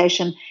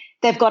organization.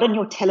 They've gotten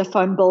your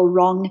telephone bill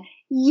wrong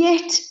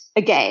yet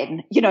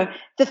again. The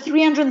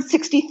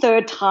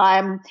 363rd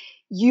time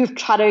you've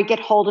tried to get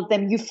hold of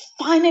them, you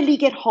finally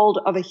get hold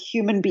of a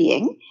human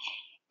being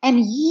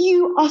and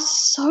you are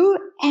so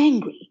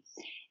angry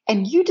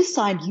and you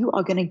decide you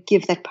are going to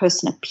give that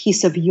person a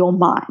piece of your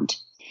mind.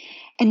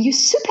 And you're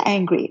super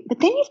angry, but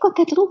then you've got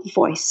that little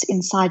voice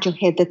inside your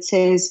head that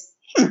says,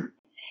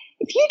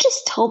 if you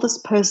just tell this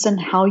person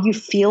how you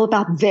feel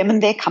about them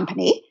and their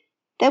company,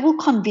 they will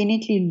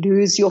conveniently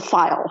lose your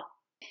file.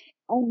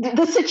 And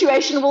the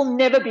situation will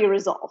never be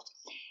resolved.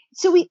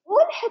 So we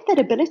all have that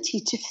ability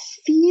to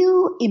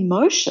feel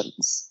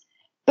emotions,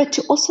 but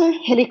to also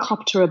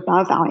helicopter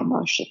above our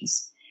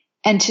emotions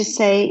and to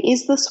say,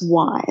 is this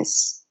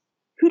wise?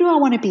 Who do I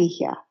want to be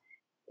here?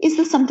 Is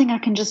this something I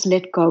can just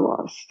let go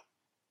of?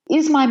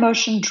 Is my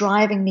emotion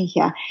driving me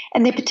here?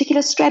 And there are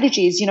particular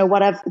strategies,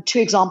 two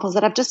examples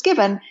that I've just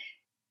given.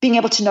 being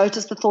able to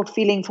notice the thought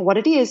feeling for what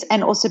it is,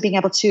 and also being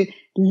able to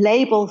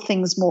label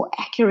things more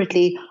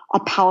accurately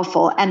are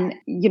powerful. And,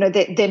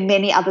 there are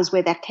many others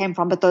where that came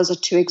from, but those are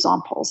two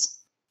examples.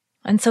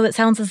 And so it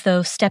sounds as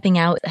though stepping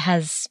out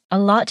has a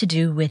lot to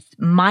do with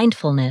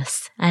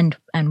mindfulness. And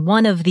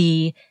one of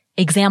the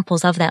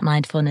examples of that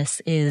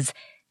mindfulness is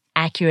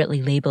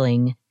accurately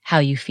labeling how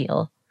you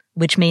feel,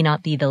 which may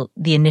not be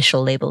the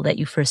initial label that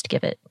you first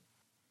give it.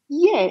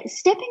 Yeah,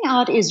 stepping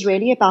out is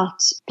really about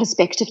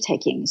perspective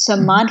taking. So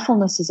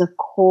mindfulness is a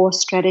core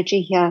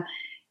strategy here.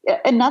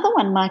 Another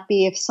one might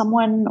be if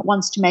someone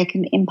wants to make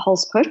an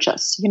impulse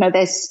purchase.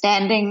 They're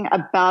standing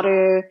about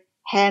to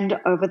hand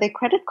over their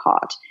credit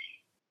card.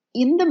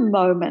 In the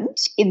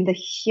moment, in the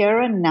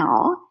here and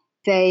now,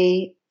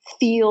 they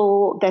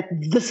feel that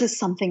this is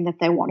something that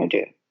they want to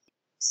do.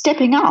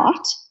 Stepping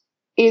out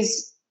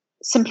is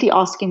simply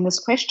asking this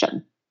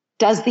question: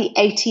 does the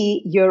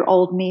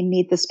 80-year-old me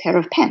need this pair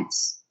of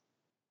pants?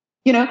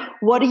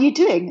 What are you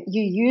doing?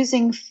 You're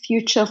using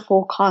future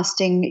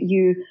forecasting,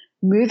 you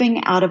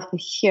moving out of the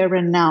here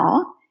and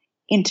now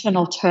into an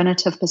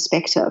alternative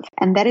perspective.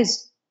 And that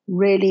is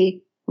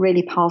really,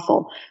 really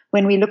powerful.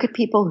 When we look at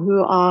people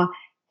who are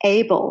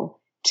able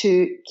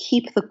to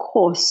keep the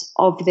course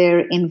of their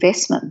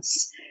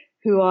investments,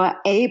 who are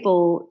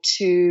able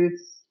to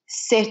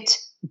set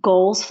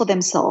goals for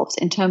themselves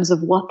in terms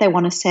of what they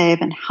want to save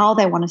and how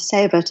they want to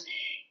save it,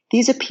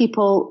 these are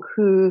people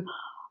who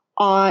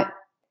are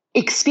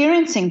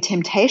experiencing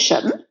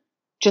temptation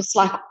just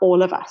like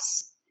all of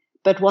us.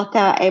 But what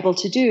they're able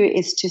to do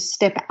is to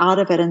step out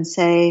of it and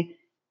say,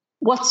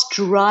 what's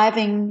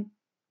driving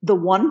the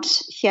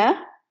want here?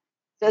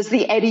 Does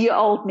the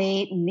 80-year-old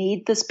me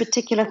need this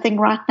particular thing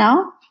right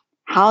now?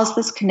 How's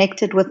this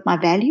connected with my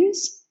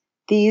values?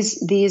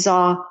 These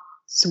are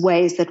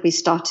ways that we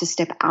start to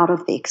step out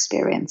of the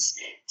experience.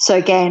 So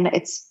again,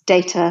 it's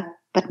data,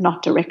 but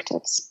not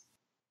directives.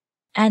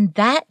 And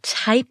that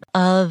type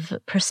of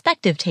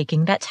perspective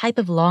taking, that type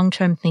of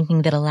long-term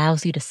thinking that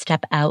allows you to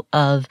step out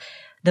of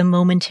the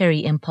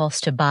momentary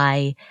impulse to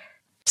buy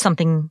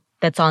something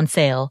that's on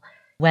sale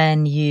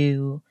when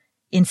you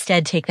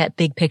instead take that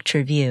big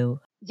picture view.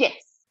 Yes.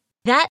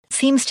 That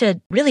seems to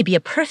really be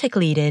a perfect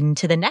lead in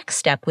to the next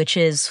step, which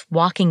is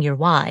walking your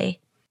why.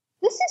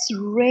 This is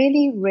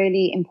really,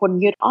 really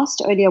important. You had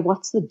asked earlier,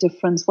 what's the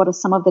difference? What are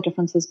some of the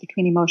differences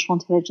between emotional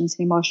intelligence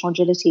and emotional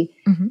agility?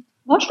 Mm-hmm.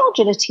 Emotional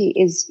agility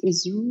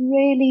is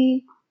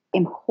really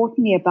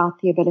importantly about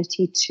the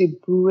ability to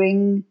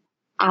bring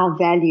our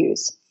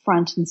values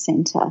front and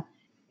center,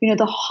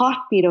 the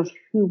heartbeat of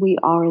who we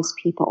are as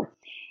people.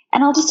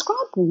 And I'll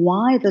describe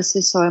why this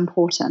is so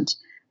important.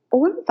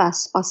 All of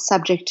us are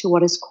subject to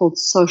what is called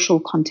social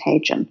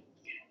contagion.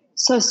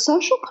 So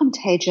social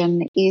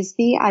contagion is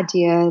the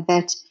idea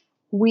that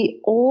we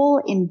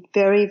all, in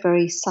very,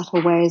 very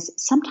subtle ways,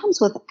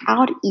 sometimes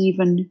without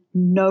even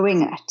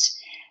knowing it,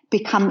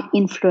 become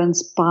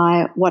influenced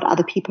by what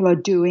other people are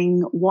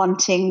doing,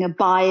 wanting,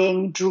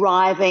 buying,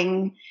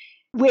 driving,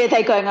 where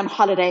they're going on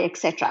holiday,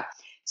 etc.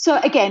 So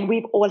again,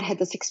 we've all had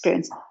this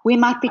experience. We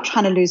might be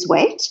trying to lose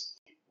weight.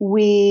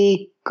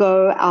 We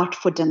go out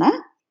for dinner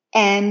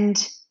and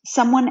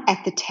someone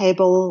at the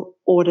table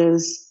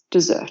orders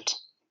dessert.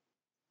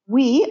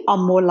 We are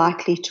more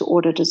likely to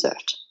order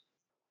dessert.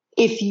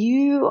 If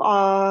you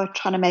are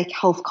trying to make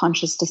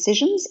health-conscious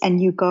decisions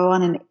and you go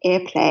on an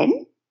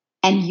airplane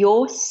and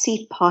your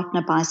seat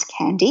partner buys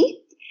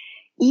candy,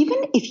 even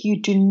if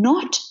you do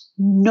not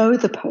know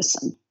the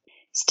person,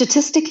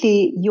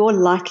 statistically, your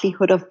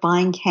likelihood of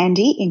buying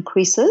candy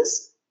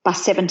increases by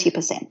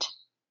 70%.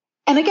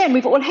 And again,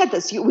 we've all had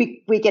this.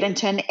 We get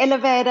into an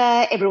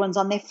elevator, everyone's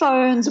on their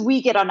phones, we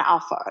get on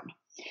our phone.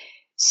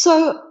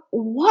 So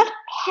what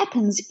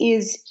happens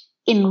is,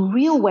 in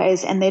real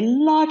ways, and there are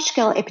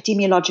large-scale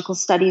epidemiological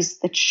studies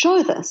that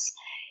show this,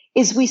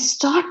 is we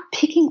start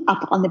picking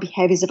up on the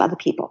behaviors of other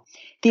people.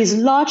 These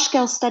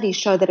large-scale studies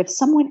show that if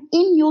someone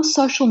in your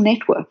social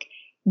network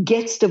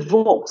gets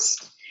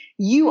divorced,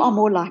 you are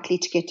more likely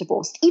to get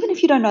divorced. Even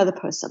if you don't know the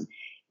person,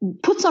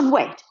 puts on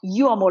weight,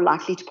 you are more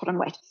likely to put on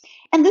weight.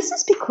 And this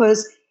is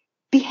because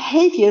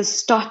behaviors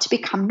start to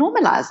become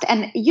normalized.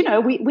 And,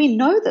 we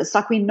know this.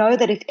 Like, we know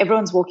that if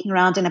everyone's walking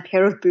around in a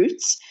pair of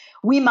boots,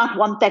 we might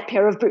want that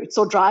pair of boots,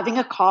 or driving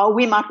a car,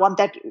 we might want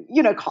that,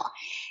 car.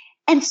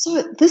 And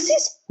so this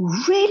is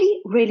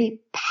really, really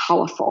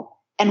powerful,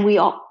 and we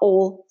are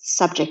all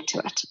subject to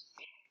it.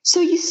 So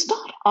you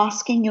start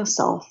asking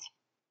yourself,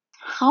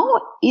 how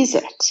is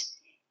it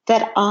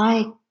that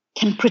I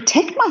can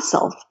protect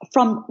myself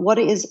from what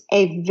is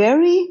a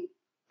very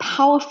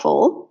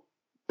powerful,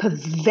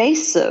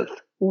 pervasive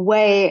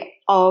way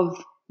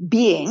of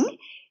being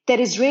that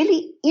is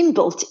really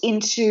inbuilt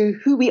into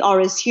who we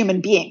are as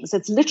human beings?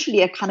 It's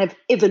literally a kind of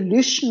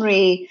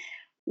evolutionary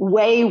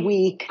way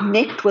we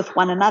connect with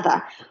one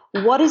another.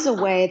 What is a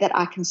way that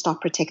I can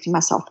start protecting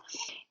myself?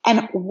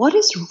 And what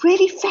is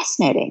really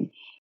fascinating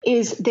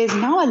is there's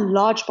now a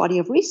large body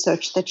of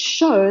research that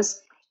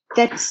shows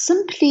that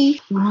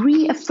simply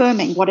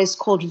reaffirming what is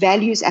called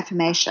values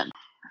affirmation,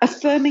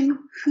 affirming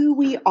who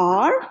we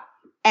are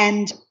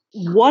and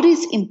what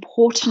is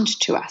important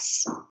to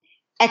us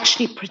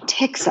actually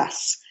protects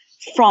us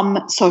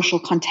from social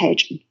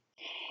contagion.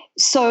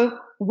 So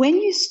when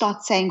you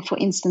start saying, for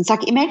instance,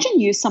 like imagine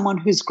you, someone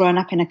who's grown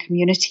up in a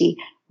community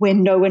where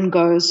no one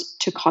goes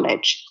to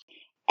college,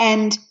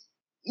 and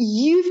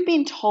you've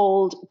been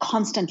told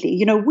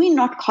constantly, we're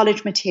not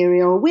college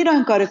material, we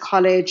don't go to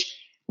college,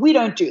 we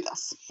don't do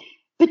this.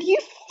 But you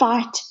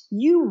fight,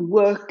 you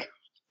work,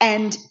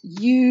 and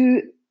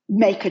you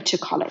make it to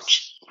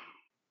college.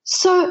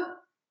 So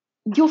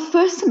your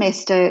first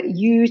semester,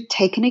 you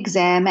take an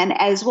exam, and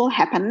as will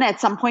happen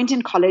at some point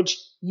in college,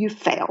 you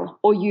fail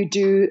or you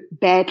do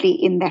badly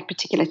in that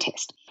particular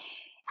test.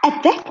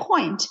 At that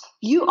point,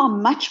 you are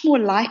much more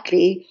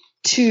likely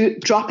to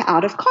drop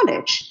out of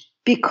college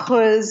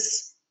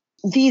because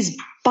these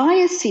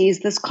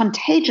biases, this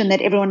contagion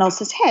that everyone else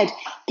has had,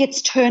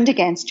 gets turned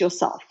against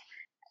yourself.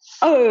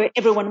 Oh,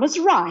 everyone was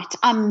right.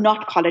 I'm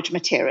not college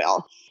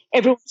material.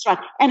 Everyone's right.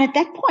 And at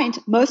that point,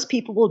 most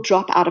people will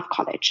drop out of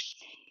college.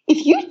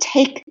 If you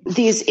take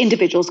these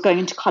individuals going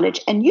into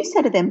college and you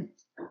say to them,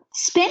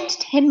 spend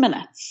 10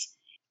 minutes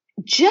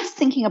just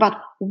thinking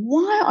about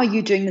why are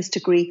you doing this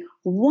degree?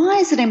 Why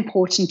is it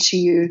important to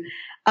you?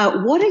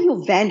 What are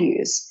your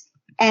values?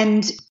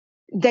 And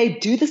they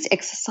do this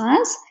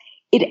exercise,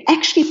 it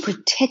actually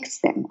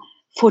protects them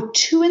for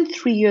 2 and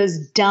 3 years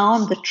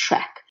down the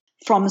track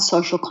from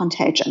social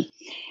contagion.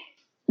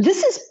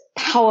 This is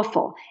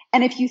powerful.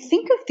 And if you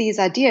think of these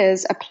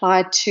ideas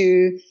applied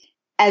to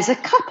as a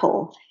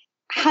couple,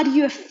 how do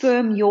you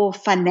affirm your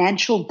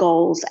financial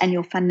goals and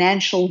your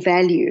financial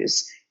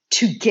values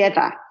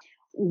together?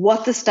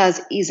 What this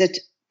does is it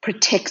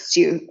protects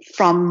you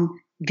from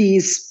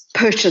these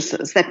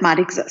purchases that might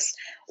exist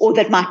or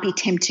that might be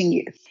tempting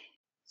you.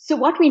 So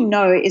what we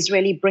know is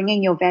really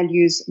bringing your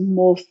values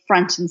more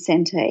front and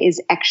center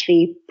is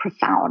actually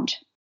profound.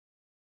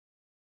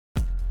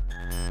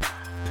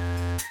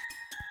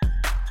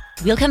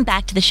 We'll come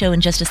back to the show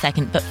in just a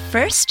second, but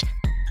first,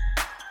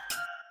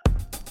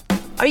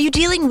 are you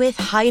dealing with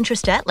high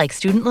interest debt like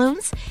student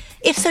loans?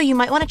 If so, you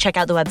might want to check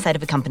out the website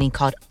of a company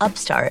called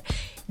Upstart.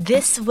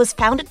 This was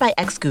founded by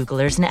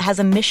ex-Googlers, and it has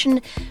a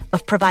mission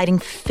of providing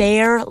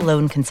fair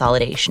loan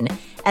consolidation.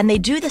 And they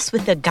do this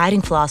with a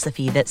guiding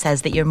philosophy that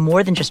says that you're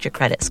more than just your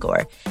credit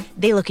score.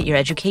 They look at your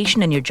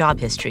education and your job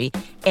history,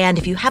 and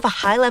if you have a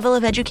high level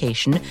of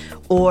education,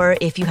 or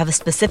if you have a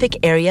specific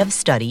area of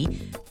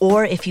study,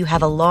 or if you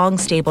have a long,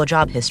 stable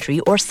job history,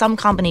 or some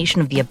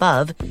combination of the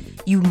above,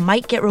 you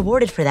might get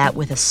rewarded for that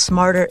with a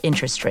smarter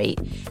interest rate.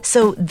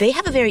 So they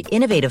have a very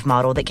innovative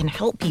model that can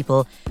help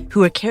people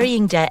who are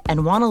carrying debt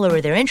and want to lower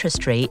their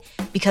interest rate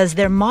because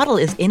their model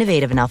is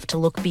innovative enough to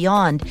look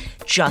beyond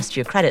just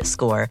your credit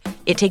score.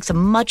 It takes a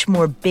much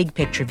more big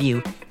picture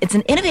view. It's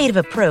an innovative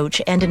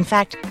approach, and in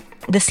fact,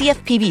 the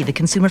CFPB, the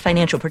Consumer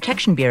Financial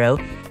Protection Bureau,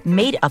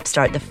 made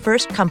Upstart the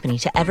first company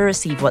to ever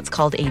receive what's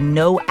called a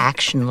No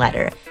Action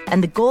Letter.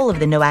 And the goal of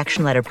the No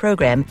Action Letter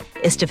program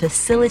is to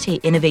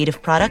facilitate innovative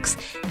products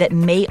that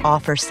may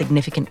offer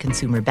significant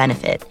consumer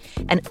benefit.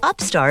 And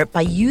Upstart,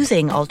 by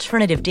using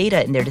alternative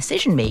data in their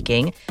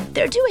decision-making,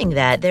 they're doing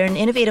that. They're an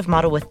innovative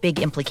model with big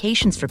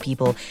implications for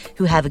people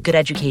who have a good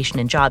education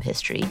and job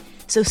history.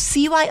 So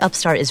see why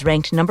Upstart is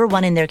ranked number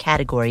 1 in their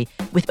category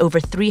with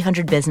over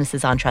 300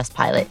 businesses on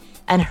Trustpilot.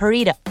 And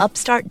hurry to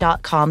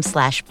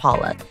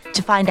upstart.com/Paula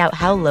to find out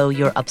how low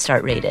your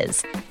Upstart rate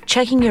is.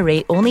 Checking your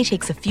rate only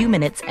takes a few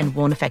minutes and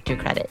won't affect your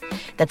credit.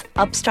 That's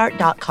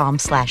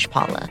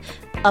upstart.com/Paula.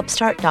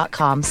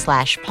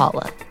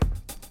 Upstart.com/Paula.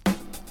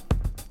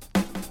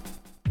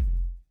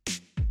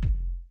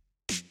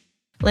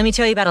 Let me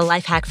tell you about a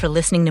life hack for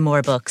listening to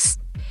more books.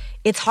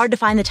 It's hard to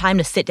find the time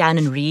to sit down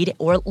and read,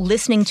 or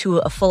listening to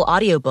a full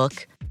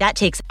audiobook. That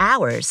takes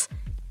hours.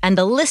 And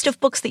the list of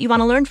books that you want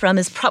to learn from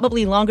is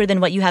probably longer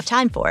than what you have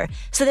time for.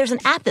 So there's an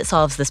app that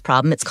solves this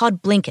problem. It's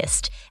called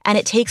Blinkist. And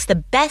it takes the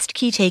best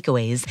key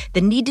takeaways,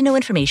 the need-to-know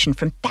information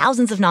from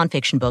thousands of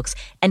nonfiction books,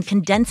 and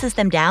condenses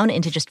them down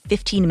into just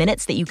 15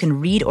 minutes that you can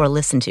read or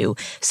listen to.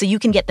 So you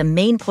can get the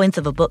main points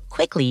of a book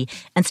quickly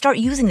and start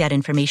using that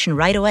information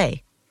right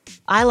away.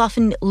 I'll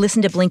often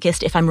listen to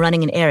Blinkist if I'm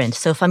running an errand.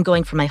 So if I'm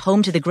going from my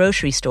home to the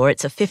grocery store,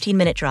 it's a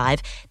 15-minute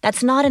drive.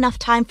 That's not enough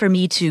time for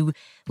me to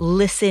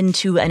listen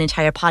to an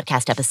entire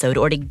podcast episode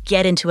or to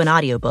get into an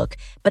audiobook,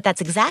 but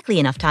that's exactly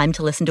enough time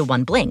to listen to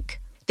one blink.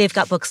 They've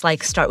got books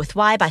like Start With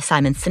Why by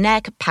Simon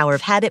Sinek, Power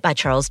of Habit by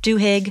Charles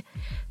Duhigg,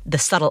 The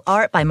Subtle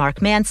Art by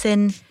Mark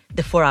Manson,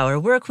 The 4-Hour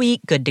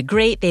Workweek, Good to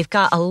Great. They've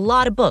got a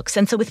lot of books.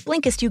 And so with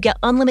Blinkist, you get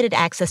unlimited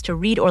access to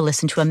read or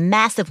listen to a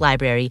massive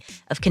library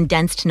of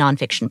condensed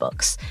nonfiction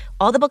books.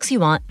 All the books you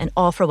want, and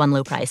all for one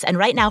low price. And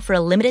right now, for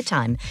a limited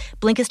time,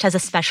 Blinkist has a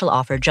special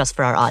offer just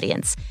for our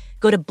audience.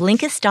 Go to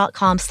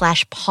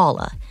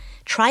Blinkist.com/Paula.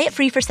 Try it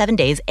free for 7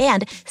 days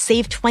and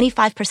save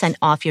 25%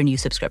 off your new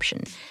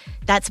subscription.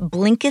 That's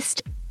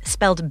Blinkist,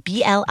 spelled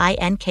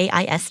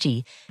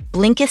Blinkist,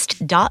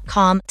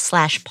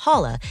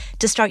 Blinkist.com/Paula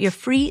to start your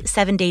free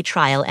 7-day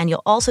trial, and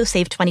you'll also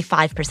save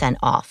 25%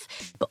 off.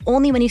 But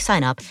only when you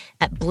sign up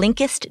at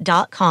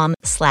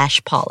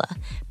Blinkist.com/Paula.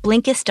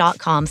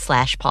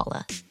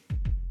 Blinkist.com/Paula.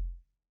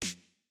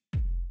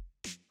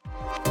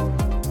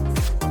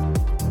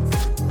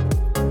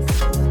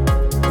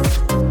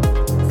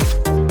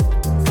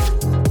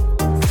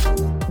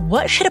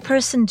 What should a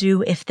person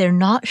do if they're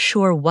not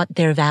sure what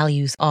their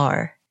values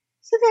are?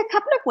 So there are a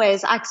couple of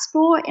ways. I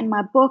explore in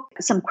my book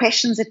some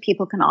questions that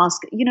people can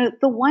ask.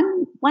 The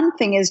one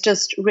thing is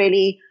just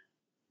really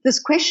this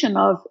question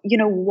of,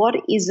 what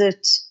is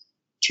it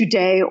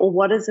today, or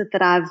what is it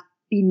that I've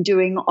been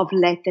doing of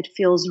late that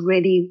feels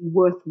really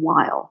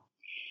worthwhile?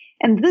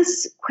 And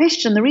this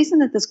question, the reason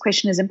that this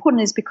question is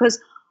important is because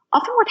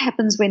often what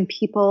happens when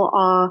people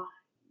are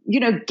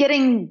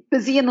getting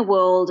busy in the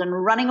world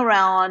and running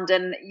around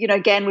and,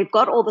 again, we've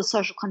got all the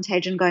social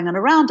contagion going on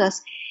around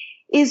us,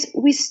 is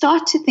we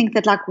start to think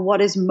that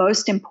what is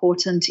most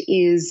important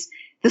is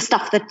the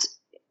stuff that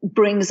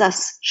brings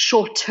us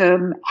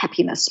short-term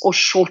happiness or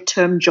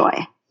short-term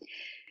joy.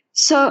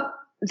 So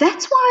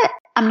that's why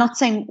I'm not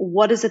saying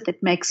what is it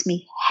that makes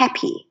me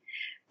happy,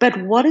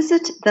 but what is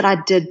it that I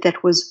did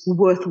that was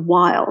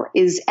worthwhile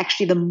is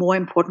actually the more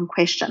important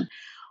question.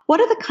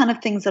 What are the kind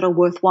of things that are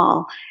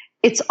worthwhile?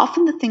 It's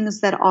often the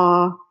things that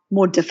are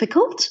more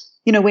difficult.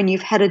 When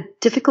you've had a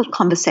difficult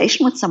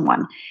conversation with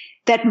someone,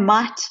 that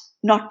might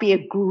not be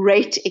a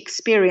great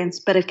experience,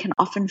 but it can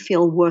often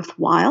feel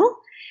worthwhile.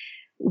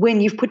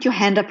 When you've put your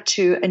hand up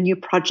to a new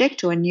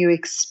project or a new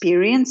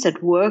experience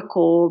at work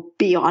or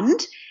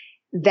beyond,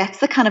 that's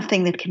the kind of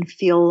thing that can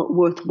feel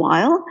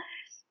worthwhile.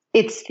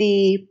 It's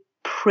the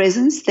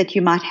presence that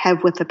you might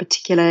have with a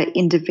particular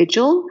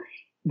individual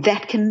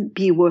that can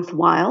be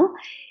worthwhile.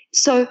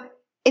 So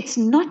it's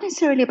not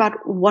necessarily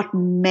about what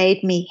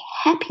made me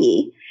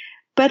happy,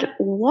 but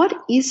what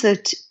is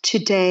it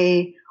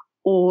today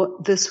or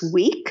this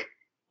week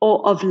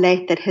or of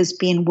late that has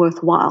been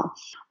worthwhile?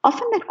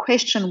 Often that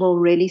question will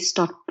really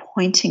start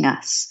pointing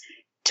us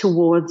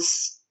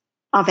towards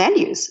our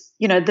values.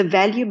 The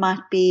value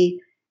might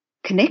be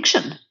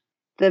connection.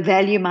 The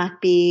value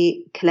might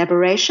be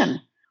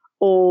collaboration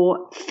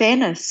or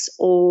fairness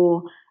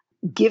or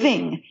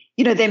giving.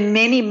 There are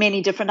many,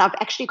 many different. I've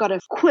actually got a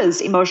quiz,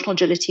 emotional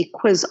agility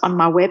quiz on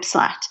my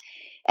website.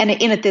 And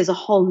in it, there's a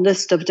whole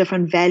list of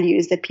different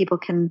values that people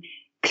can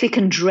click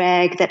and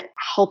drag that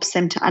helps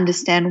them to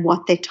understand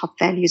what their top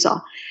values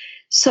are.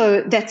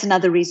 So that's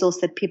another resource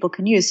that people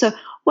can use. So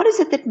what is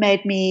it that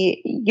made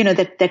me,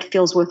 that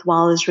feels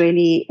worthwhile is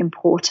really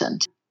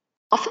important.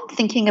 Often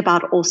thinking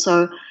about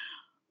also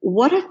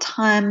what are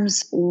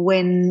times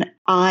when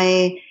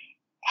I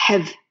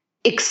have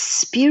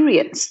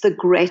experienced the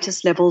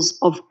greatest levels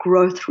of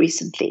growth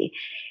recently,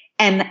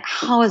 and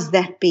how has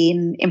that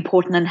been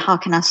important, and how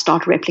can I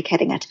start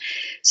replicating it?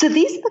 So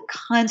these are the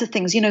kinds of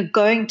things,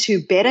 going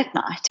to bed at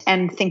night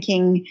and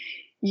thinking,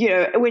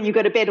 when you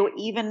go to bed, or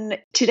even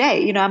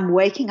today, I'm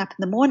waking up in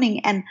the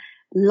morning and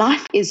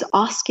life is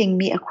asking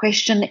me a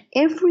question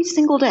every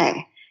single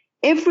day.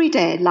 Every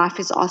day, life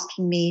is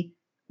asking me,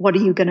 what are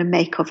you going to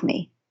make of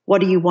me?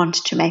 What do you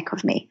want to make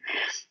of me?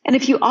 And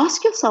if you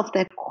ask yourself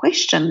that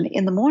question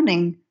in the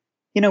morning,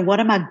 what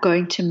am I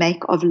going to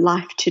make of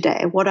life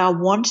today? What do I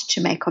want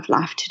to make of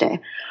life today?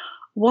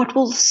 What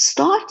will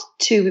start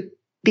to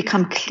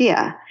become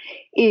clear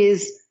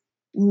is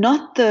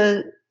not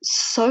the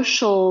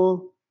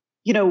social,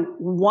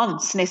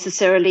 wants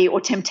necessarily,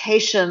 or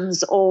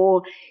temptations,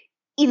 or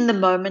in the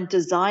moment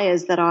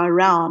desires that are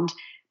around,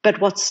 but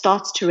what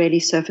starts to really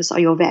surface are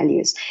your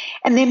values.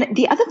 And then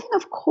the other thing,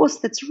 of course,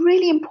 that's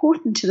really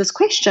important to this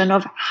question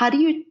of how do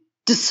you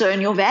discern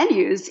your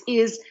values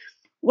is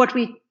what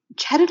we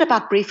chatted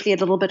about briefly a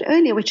little bit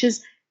earlier, which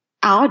is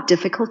our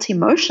difficult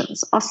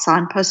emotions are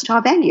signposts to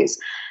our values.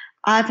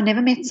 I've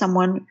never met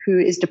someone who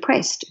is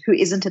depressed who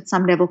isn't at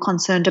some level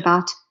concerned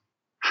about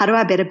how do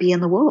I better be in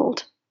the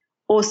world,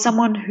 or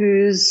someone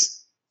who's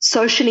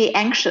socially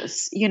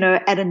anxious,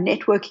 at a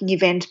networking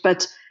event,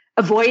 but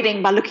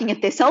avoiding by looking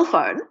at their cell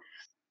phone.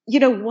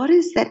 What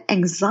is that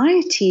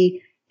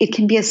anxiety? It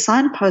can be a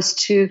signpost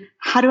to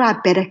how do I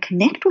better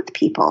connect with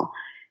people?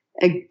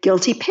 A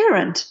guilty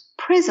parent,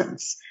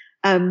 presence,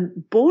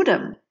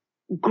 boredom,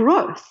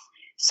 growth.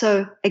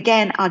 So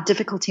again, our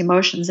difficult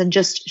emotions and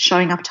just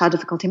showing up to our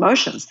difficult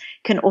emotions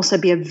can also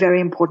be a very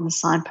important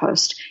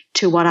signpost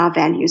to what our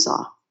values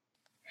are.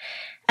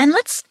 And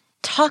let's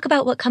talk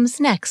about what comes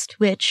next,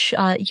 which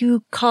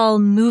you call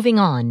moving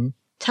on.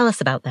 Tell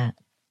us about that.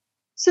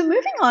 So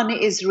moving on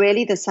is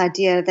really this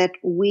idea that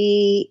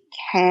we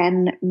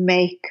can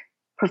make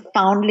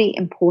profoundly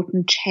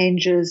important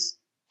changes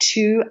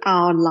to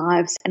our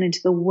lives and into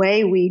the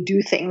way we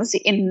do things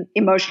in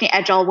emotionally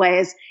agile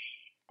ways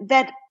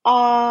that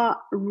are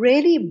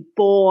really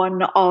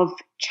born of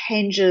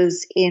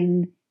changes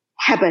in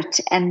habit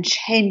and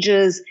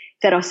changes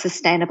that are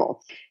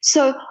sustainable.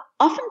 So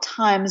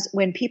oftentimes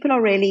when people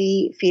are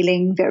really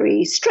feeling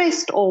very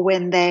stressed, or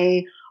when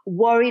they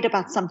worried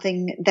about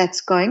something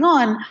that's going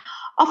on,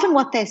 often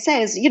what they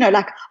say is,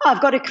 like, oh,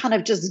 I've got to kind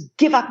of just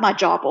give up my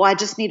job, or I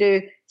just need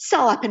to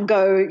sell up and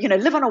go,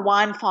 live on a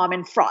wine farm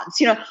in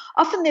France.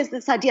 Often there's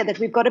this idea that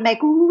we've got to make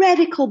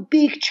radical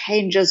big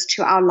changes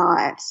to our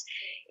lives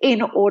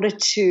in order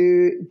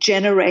to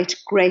generate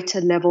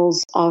greater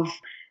levels of,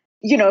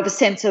 of a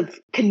sense of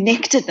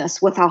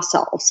connectedness with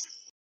ourselves.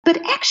 But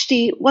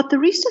actually, what the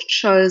research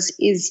shows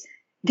is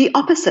the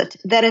opposite,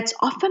 that it's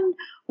often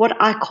what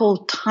I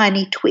call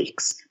tiny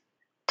tweaks.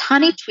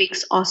 Tiny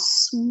tweaks are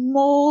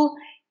small,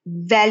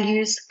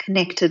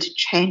 values-connected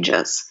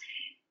changes.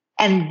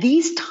 And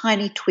these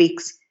tiny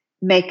tweaks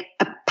make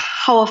a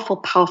powerful,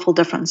 powerful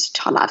difference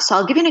to our lives. So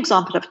I'll give you an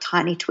example of a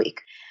tiny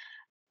tweak.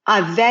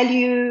 I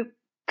value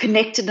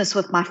connectedness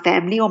with my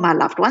family or my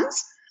loved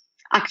ones.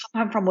 I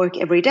come home from work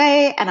every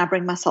day and I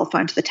bring my cell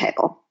phone to the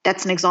table.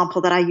 That's an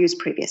example that I used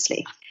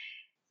previously.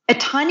 A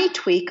tiny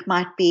tweak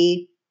might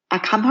be, I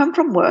come home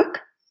from work,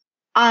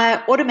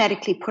 I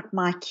automatically put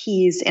my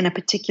keys in a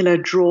particular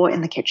drawer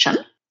in the kitchen.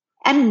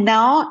 And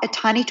now a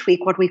tiny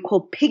tweak, what we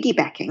call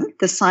piggybacking,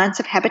 the science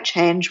of habit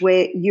change,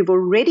 where you've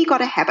already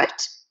got a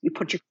habit, you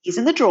put your keys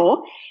in the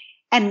drawer,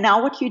 and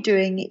now what you're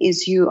doing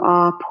is you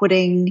are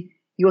putting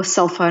your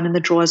cell phone in the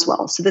drawer as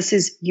well. So this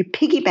is you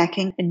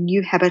piggybacking a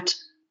new habit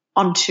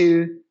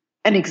onto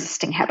an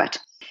existing habit.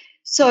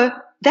 So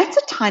that's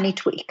a tiny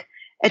tweak.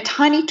 A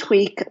tiny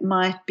tweak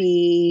might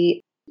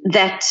be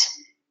that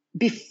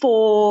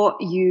before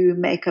you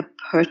make a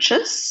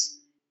purchase,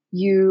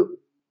 you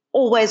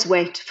always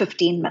wait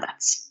 15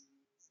 minutes.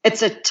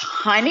 It's a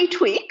tiny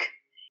tweak,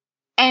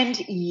 and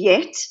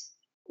yet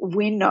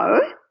we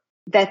know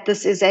that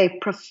this is a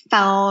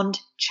profound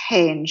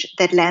change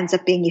that lands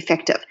up being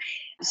effective.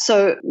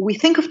 So we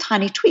think of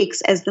tiny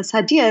tweaks as this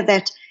idea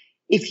that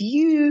if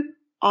you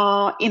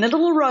are in a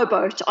little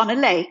rowboat on a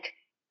lake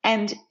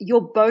and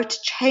your boat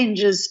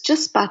changes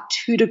just by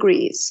 2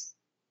 degrees,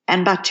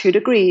 and by 2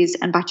 degrees,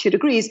 and by 2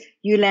 degrees,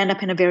 you land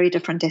up in a very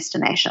different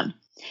destination.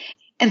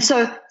 And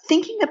so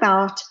thinking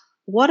about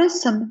what are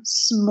some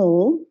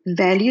small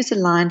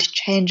values-aligned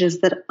changes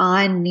that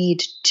I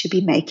need to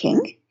be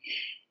making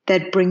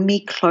that bring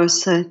me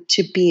closer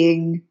to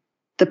being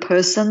the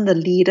person, the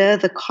leader,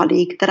 the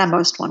colleague that I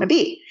most want to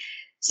be.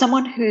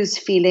 Someone who's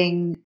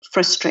feeling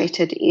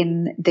frustrated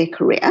in their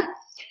career.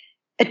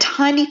 A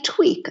tiny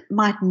tweak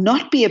might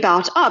not be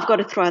about, oh, I've got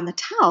to throw in the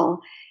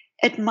towel.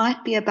 It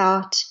might be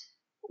about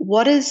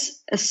what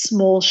is a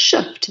small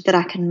shift that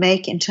I can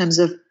make in terms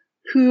of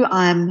who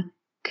I'm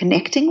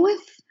connecting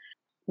with,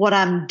 what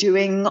I'm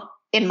doing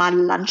in my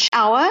lunch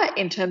hour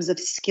in terms of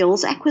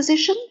skills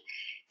acquisition.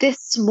 There's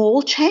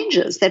small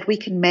changes that we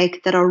can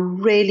make that are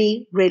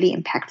really, really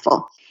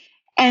impactful.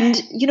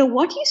 And,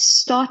 what you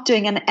start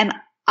doing, and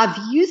I've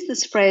used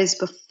this phrase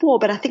before,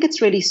 but I think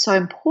it's really so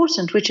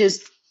important, which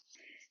is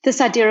this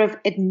idea of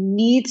it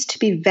needs to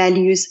be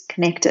values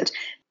connected.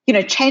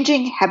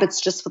 Changing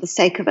habits just for the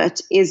sake of it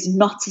is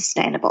not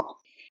sustainable.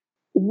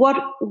 What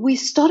we're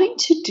starting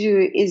to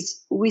do is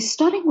we're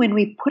starting, when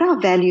we put our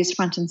values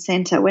front and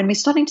center, when we're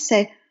starting to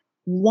say,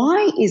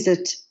 why is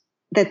it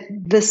that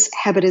this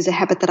habit is a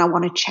habit that I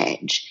want to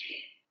change?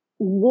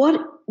 What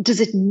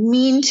does it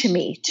mean to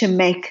me to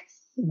make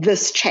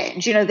this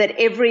change? That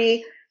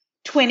every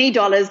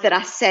 $20 that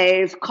I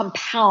save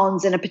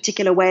compounds in a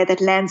particular way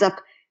that lands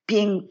up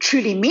being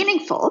truly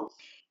meaningful.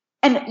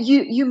 And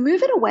you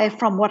move it away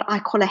from what I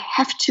call a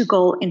have-to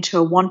goal into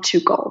a want-to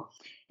goal.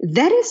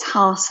 That is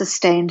how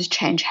sustained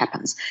change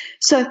happens.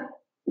 So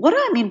what do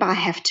I mean by a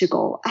have-to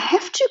goal? A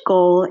have-to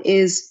goal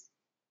is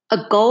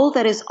a goal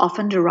that is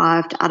often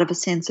derived out of a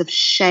sense of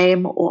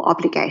shame or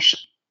obligation.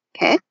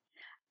 Okay?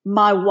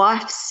 My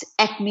wife's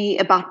at me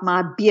about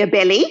my beer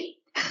belly,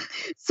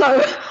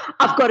 so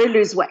I've got to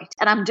lose weight,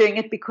 and I'm doing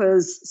it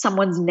because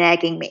someone's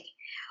nagging me.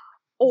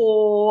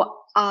 Or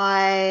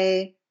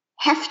I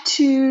have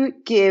to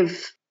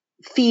give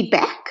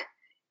feedback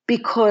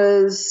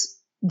because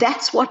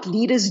that's what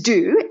leaders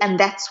do, and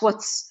that's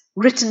what's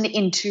written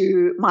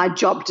into my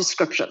job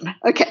description.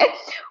 Okay?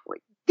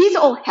 These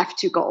are all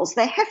have-to goals.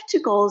 They're have-to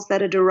goals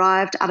that are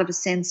derived out of a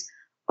sense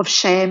of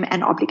shame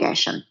and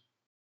obligation.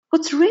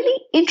 What's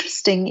really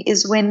interesting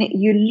is when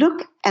you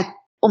look at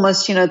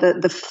almost,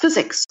 the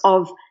physics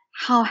of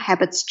how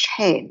habits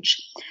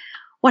change.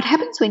 What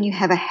happens when you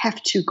have a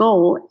have-to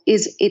goal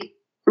is it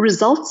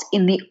results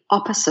in the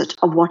opposite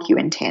of what you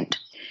intend.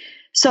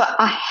 So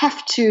I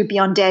have to be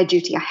on dad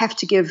duty. I have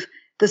to give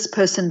this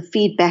person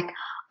feedback.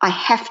 I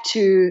have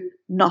to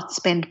not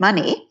spend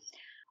money.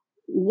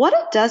 What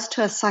it does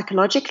to us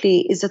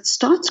psychologically is it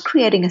starts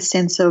creating a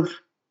sense of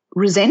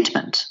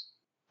resentment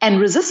and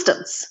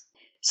resistance.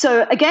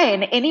 So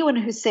again, anyone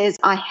who says,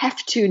 I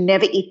have to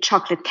never eat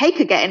chocolate cake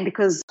again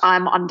because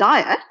I'm on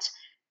diet,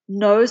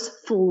 knows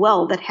full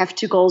well that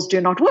have-to goals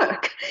do not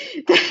work.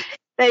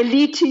 They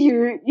lead to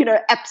you,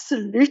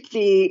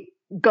 absolutely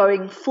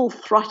going full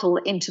throttle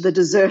into the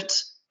dessert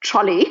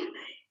trolley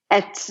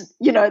at,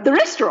 the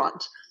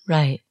restaurant.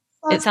 Right.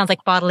 It sounds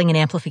like bottling and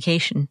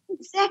amplification.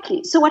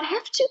 Exactly. So what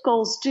have-to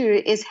goals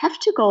do is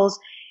have-to goals,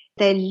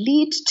 they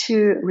lead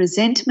to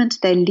resentment,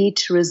 they lead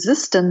to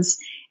resistance,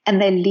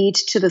 and they lead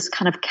to this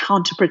kind of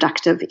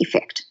counterproductive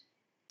effect.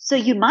 So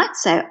you might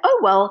say, oh,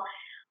 well,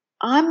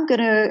 I'm going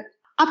to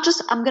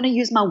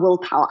use my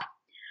willpower.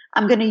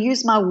 I'm going to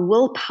use my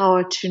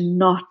willpower to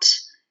not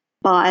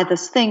buy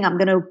this thing. I'm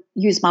going to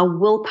use my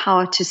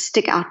willpower to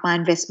stick out my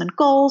investment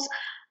goals.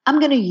 I'm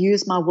going to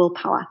use my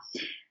willpower.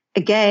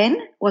 Again,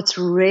 what's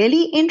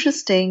really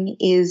interesting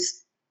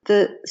is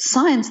the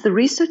science, the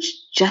research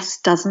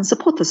just doesn't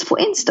support this. For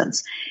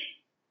instance,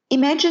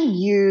 imagine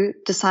you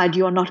decide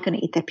you're not going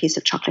to eat that piece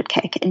of chocolate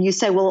cake and you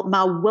say, well,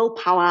 my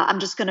willpower, I'm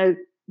just going to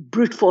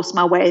brute force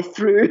my way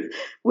through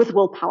with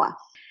willpower.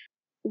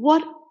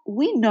 What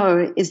we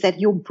know is that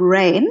your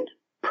brain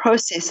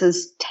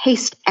processes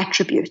taste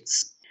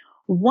attributes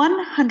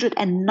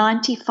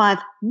 195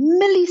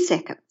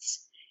 milliseconds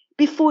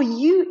before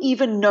you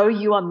even know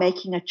you are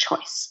making a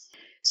choice.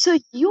 So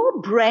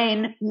your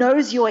brain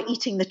knows you are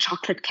eating the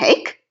chocolate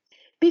cake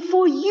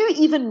before you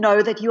even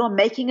know that you are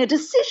making a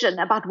decision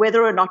about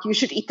whether or not you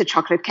should eat the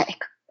chocolate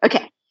cake.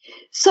 Okay,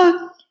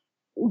 so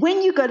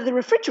when you go to the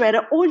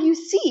refrigerator, all you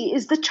see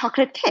is the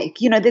chocolate cake.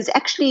 There's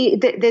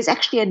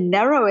actually a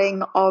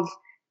narrowing of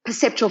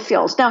perceptual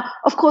fields. Now,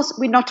 of course,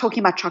 we're not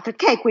talking about chocolate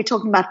cake. We're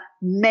talking about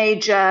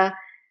major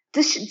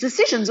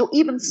decisions or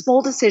even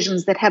small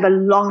decisions that have a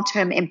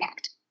long-term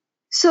impact.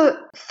 So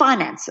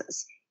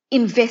finances,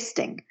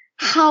 investing,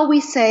 how we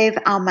save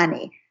our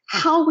money,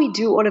 how we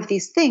do all of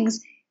these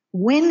things,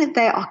 when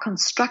they are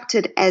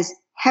constructed as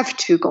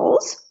have-to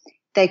goals,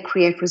 they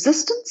create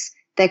resistance,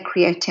 they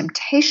create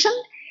temptation,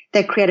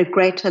 they create a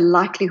greater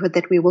likelihood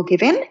that we will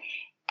give in,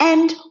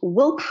 and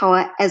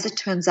willpower, as it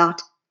turns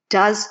out,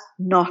 does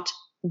not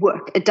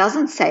work. It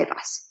doesn't save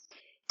us.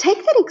 Take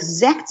that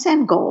exact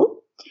same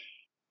goal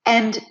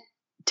and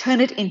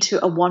turn it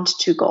into a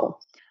want-to goal.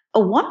 A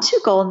want-to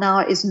goal now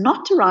is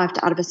not derived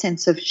out of a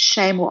sense of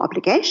shame or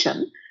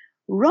obligation.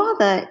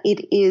 Rather,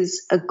 it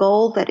is a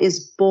goal that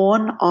is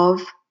born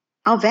of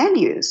our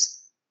values.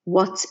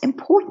 What's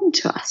important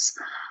to us?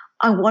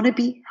 I want to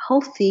be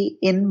healthy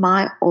in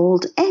my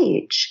old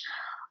age.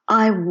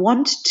 I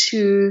want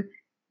to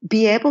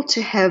be able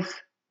to have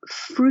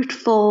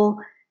fruitful,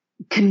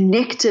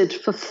 connected,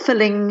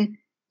 fulfilling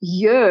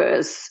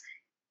years,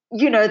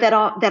 that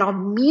are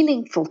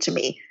meaningful to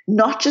me,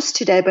 not just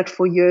today, but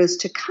for years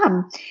to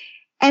come.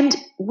 And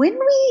when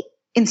we,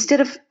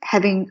 instead of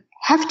having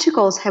have-to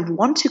goals, have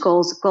want-to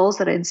goals, goals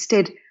that are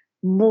instead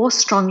more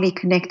strongly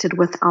connected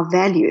with our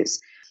values,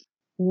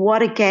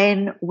 what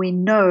again we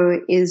know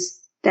is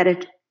that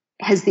it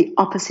has the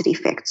opposite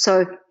effect.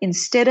 So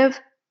instead of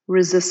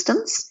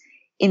resistance,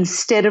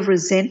 instead of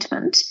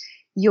resentment,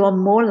 you are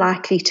more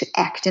likely to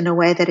act in a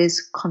way that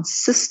is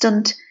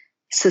consistent,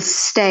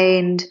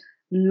 sustained,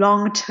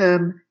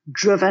 long-term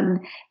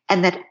driven,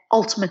 and that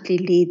ultimately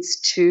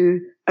leads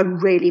to a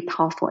really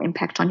powerful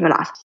impact on your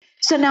life.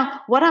 So now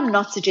what I'm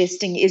not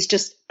suggesting is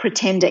just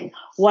pretending.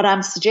 What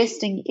I'm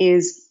suggesting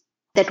is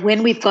that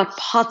when we've got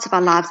parts of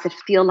our lives that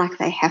feel like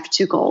they have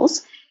to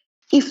goals,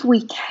 if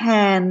we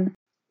can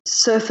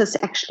surface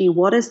actually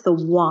what is the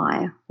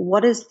why,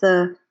 what is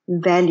the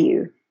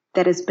value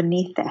that is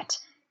beneath that,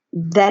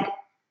 that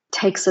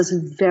takes us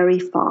very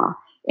far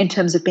in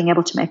terms of being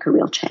able to make a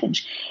real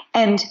change.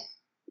 And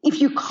if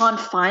you can't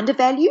find a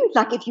value,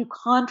 like if you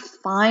can't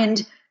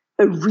find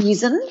a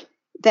reason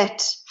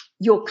that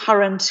your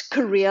current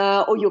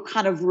career or your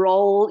kind of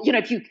role,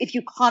 if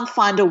you can't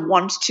find a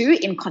want to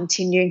in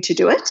continuing to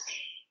do it,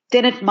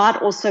 then it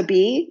might also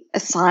be a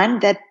sign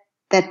that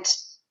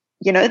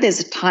there's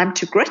a time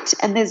to grit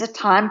and there's a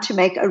time to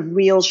make a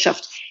real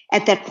shift.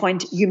 At that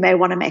point, you may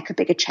want to make a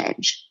bigger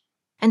change.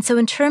 And so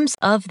in terms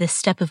of this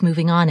step of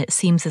moving on, it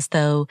seems as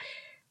though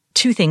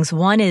two things.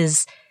 One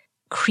is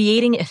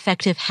creating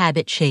effective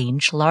habit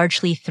change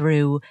largely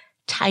through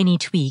tiny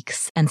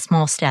tweaks and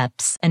small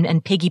steps and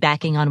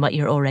piggybacking on what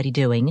you're already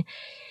doing.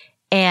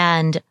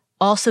 And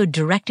also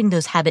directing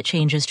those habit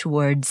changes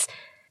towards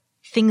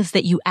things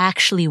that you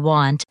actually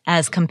want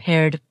as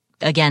compared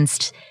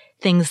against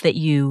things that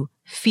you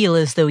feel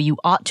as though you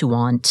ought to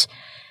want.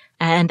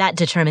 And that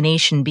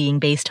determination being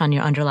based on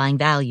your underlying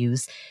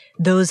values.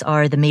 Those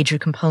are the major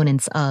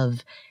components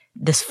of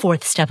this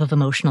fourth step of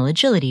emotional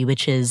agility,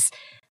 which is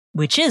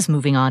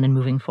moving on and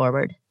moving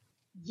forward.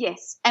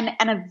 Yes. And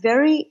a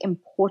very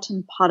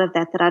important part of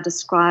that I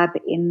describe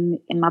in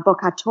my book,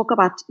 I talk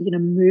about,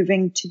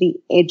 moving to the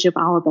edge of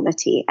our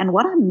ability. And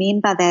what I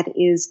mean by that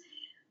is,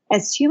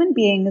 as human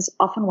beings,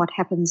 often what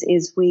happens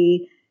is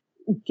we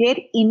get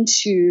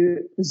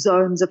into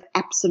zones of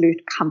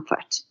absolute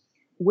comfort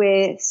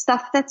where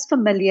stuff that's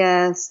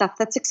familiar, stuff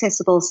that's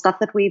accessible, stuff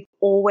that we've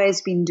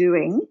always been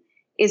doing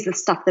is the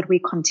stuff that we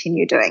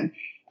continue doing.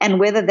 And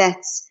whether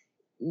that's,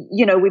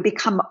 we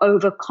become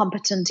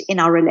overcompetent in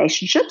our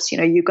relationships.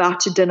 You go out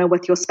to dinner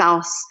with your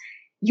spouse,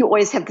 you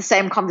always have the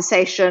same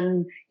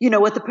conversation. You know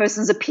what the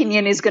person's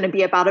opinion is going to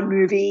be about a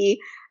movie.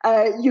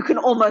 You can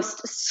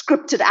almost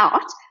script it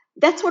out.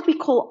 That's what we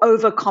call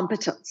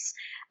overcompetence.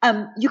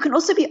 You can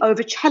also be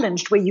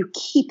over-challenged where you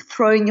keep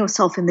throwing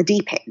yourself in the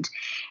deep end.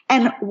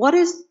 And what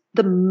is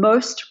the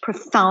most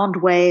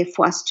profound way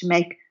for us to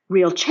make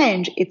real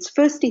change, it's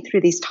firstly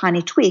through these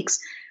tiny tweaks,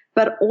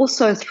 but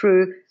also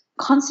through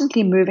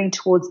constantly moving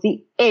towards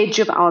the edge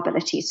of our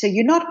ability. So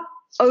you're not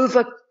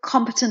over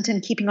competent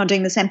in keeping on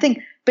doing the same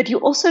thing, but you're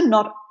also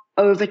not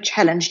over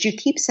challenged. You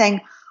keep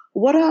saying,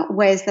 what are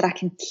ways that I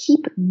can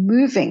keep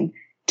moving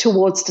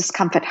towards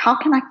discomfort? How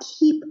can I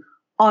keep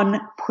on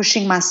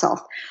pushing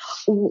myself?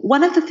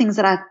 One of the things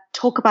that I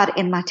talk about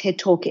in my TED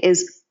Talk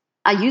is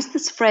I use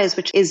this phrase,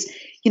 which is,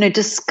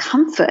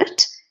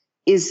 discomfort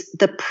is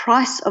the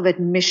price of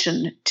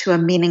admission to a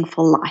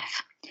meaningful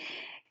life.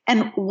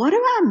 And what do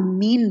I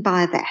mean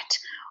by that?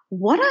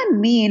 What I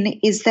mean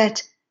is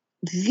that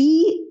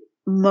the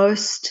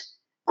most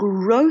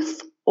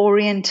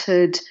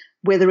growth-oriented,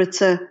 whether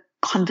it's a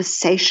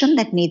conversation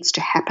that needs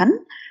to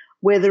happen,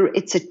 whether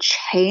it's a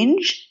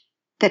change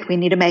that we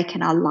need to make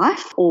in our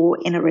life or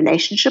in a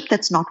relationship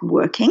that's not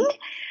working,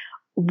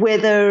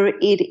 whether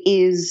it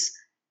is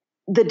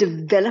the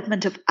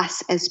development of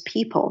us as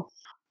people,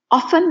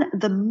 often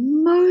the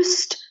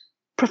most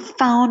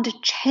profound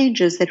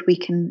changes that we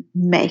can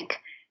make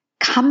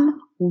come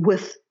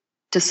with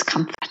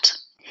discomfort.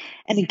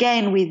 And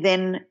again, we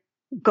then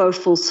go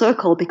full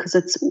circle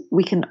because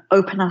we can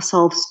open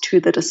ourselves to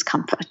the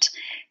discomfort.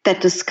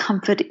 That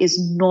discomfort is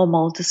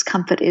normal.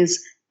 Discomfort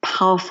is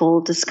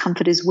powerful.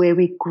 Discomfort is where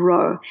we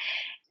grow.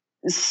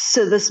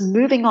 So this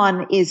moving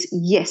on is,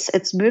 yes,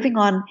 it's moving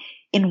on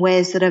in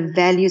ways that are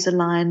values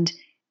aligned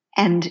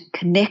and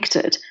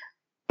connected,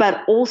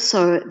 but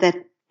also that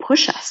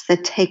push us,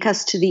 that take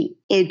us to the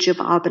edge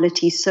of our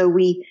ability. So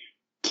we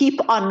keep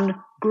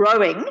on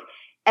growing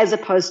as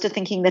opposed to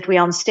thinking that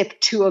we're on step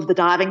 2 of the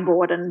diving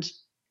board and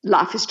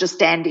life is just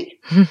dandy.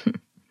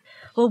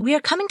 Well, we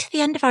are coming to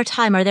the end of our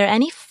time. Are there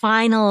any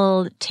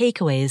final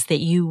takeaways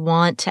that you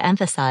want to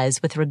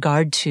emphasize with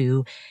regard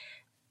to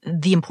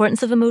the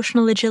importance of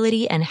emotional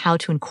agility and how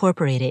to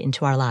incorporate it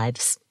into our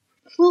lives?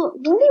 Well,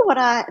 really what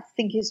I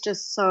think is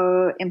just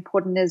so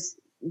important is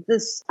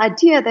this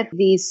idea that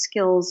these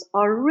skills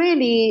are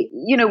really,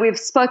 we've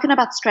spoken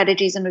about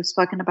strategies and we've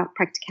spoken about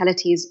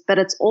practicalities, but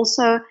it's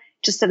also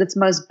just at its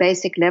most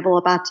basic level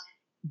about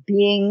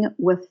being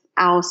with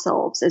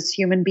ourselves as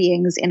human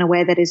beings in a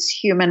way that is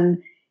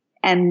human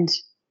and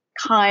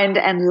kind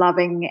and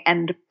loving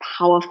and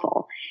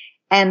powerful.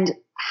 And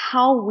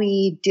how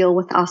we deal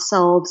with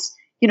ourselves,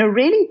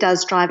 really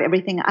does drive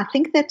everything. I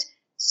think that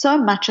so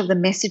much of the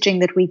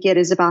messaging that we get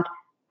is about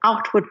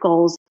outward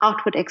goals,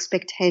 outward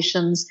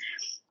expectations,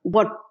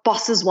 what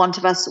bosses want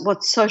of us,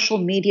 what social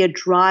media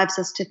drives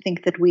us to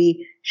think that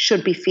we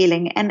should be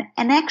feeling. And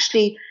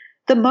actually,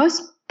 the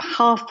most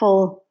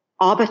powerful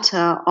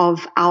arbiter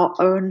of our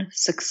own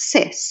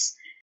success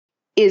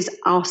is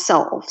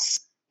ourselves.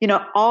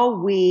 Are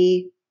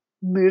we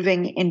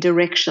moving in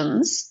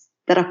directions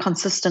that are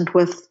consistent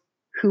with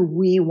who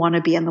we want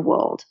to be in the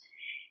world?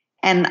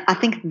 And I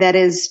think that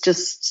is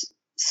just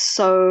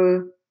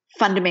so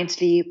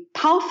fundamentally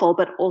powerful,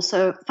 but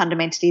also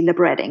fundamentally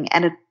liberating.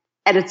 And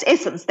at its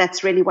essence,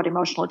 that's really what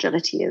emotional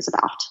agility is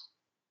about.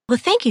 Well,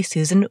 thank you,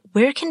 Susan.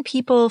 Where can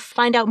people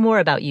find out more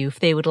about you if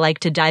they would like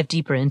to dive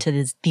deeper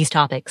into these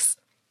topics?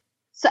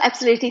 So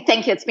absolutely.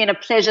 Thank you. It's been a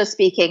pleasure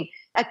speaking.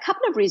 A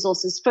couple of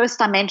resources.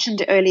 First, I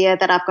mentioned earlier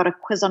that I've got a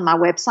quiz on my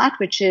website,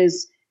 which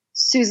is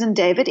Susan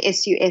David,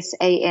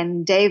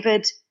 SUSAN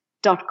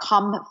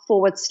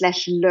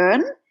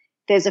David.com/learn.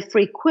 There's a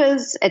free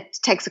quiz. It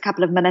takes a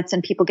couple of minutes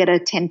and people get a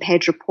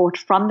 10-page report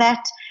from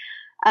that.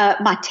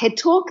 My TED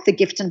Talk, The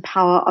Gift and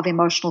Power of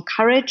Emotional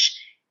Courage.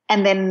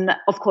 And then,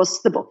 of course,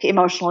 the book,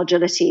 Emotional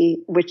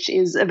Agility, which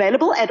is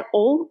available at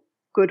all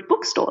good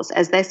bookstores,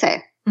 as they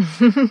say.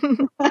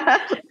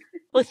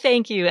 Well,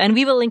 thank you. And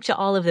we will link to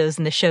all of those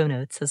in the show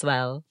notes as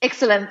well.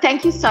 Excellent.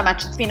 Thank you so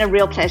much. It's been a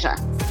real pleasure.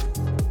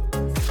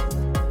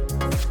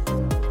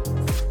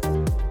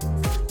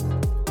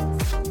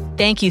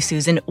 Thank you,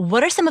 Susan.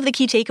 What are some of the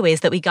key takeaways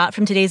that we got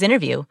from today's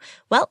interview?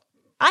 Well,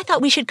 I thought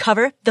we should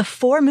cover the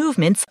 4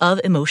 movements of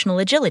emotional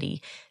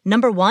agility.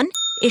 Number 1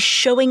 is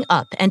showing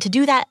up. And to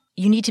do that,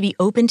 you need to be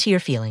open to your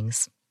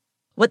feelings.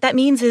 What that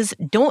means is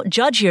don't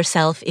judge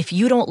yourself if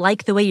you don't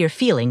like the way you're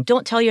feeling.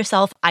 Don't tell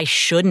yourself, I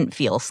shouldn't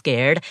feel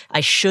scared.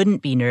 I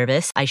shouldn't be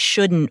nervous. I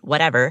shouldn't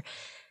whatever.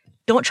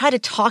 Don't try to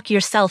talk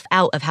yourself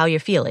out of how you're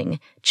feeling.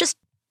 Just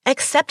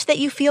accept that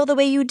you feel the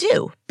way you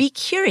do. Be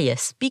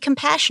curious. Be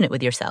compassionate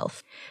with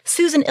yourself.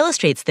 Susan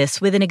illustrates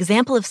this with an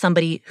example of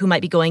somebody who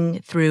might be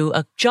going through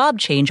a job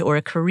change or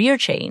a career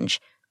change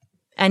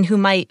and who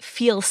might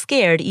feel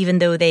scared even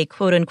though they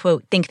quote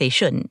unquote think they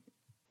shouldn't.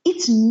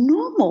 It's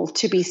normal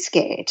to be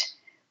scared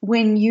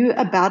when you're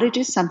about to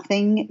do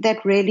something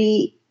that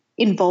really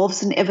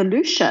involves an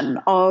evolution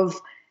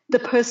of the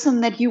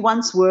person that you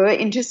once were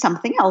into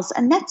something else.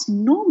 And that's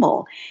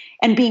normal.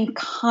 And being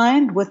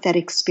kind with that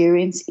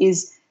experience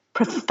is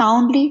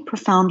profoundly,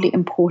 profoundly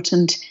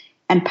important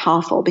and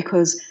powerful,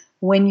 because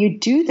when you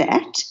do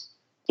that,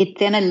 it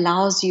then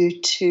allows you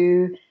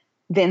to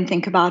then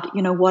think about,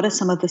 what are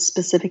some of the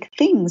specific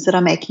things that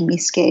are making me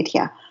scared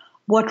here?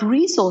 What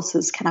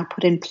resources can I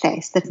put in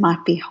place that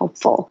might be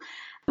helpful?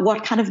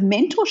 What kind of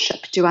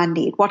mentorship do I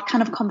need? What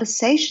kind of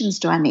conversations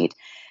do I need?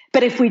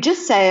 But if we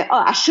just say,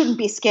 oh, I shouldn't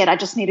be scared, I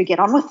just need to get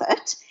on with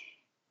it,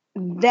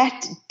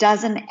 that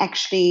doesn't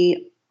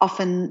actually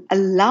often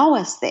allow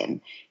us then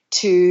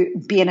to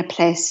be in a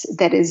place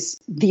that is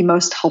the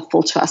most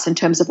helpful to us in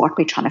terms of what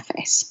we're trying to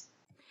face.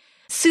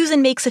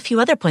 Susan makes a few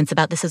other points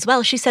about this as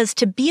well. She says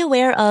to be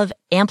aware of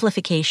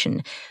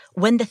amplification.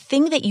 When the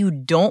thing that you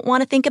don't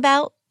want to think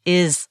about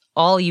is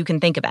all you can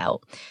think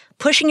about.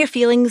 Pushing your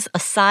feelings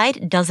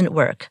aside doesn't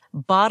work.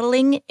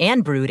 Bottling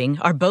and brooding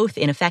are both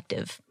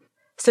ineffective.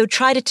 So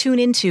try to tune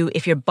into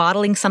if you're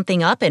bottling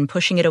something up and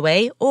pushing it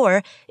away,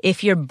 or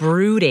if you're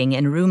brooding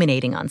and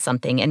ruminating on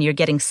something and you're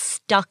getting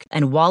stuck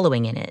and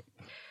wallowing in it.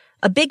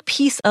 A big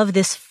piece of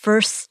this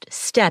first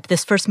step,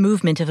 this first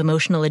movement of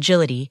emotional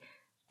agility,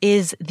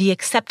 is the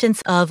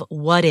acceptance of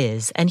what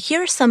is. And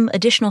here are some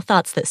additional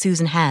thoughts that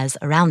Susan has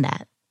around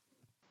that.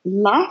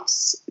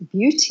 Life's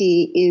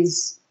beauty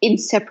is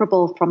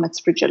inseparable from its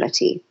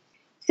fragility.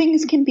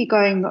 Things can be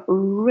going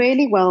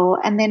really well,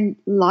 and then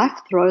life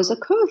throws a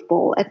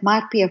curveball. It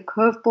might be a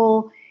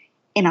curveball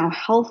in our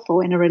health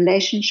or in a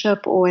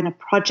relationship or in a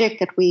project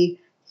that we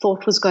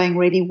thought was going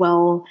really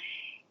well.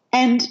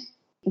 And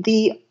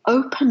the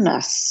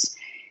openness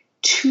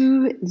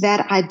to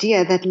that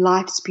idea that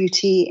life's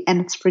beauty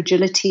and its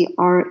fragility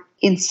are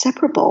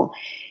inseparable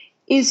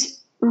is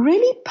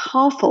really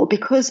powerful,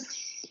 because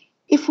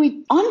if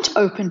we aren't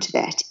open to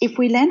that, if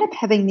we land up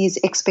having these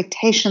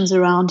expectations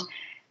around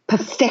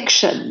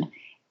perfection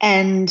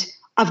and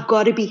I've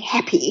got to be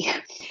happy,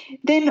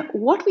 then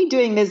what we're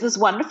doing, there's this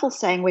wonderful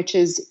saying, which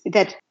is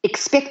that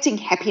expecting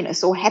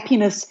happiness or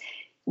happiness,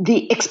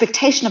 the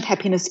expectation of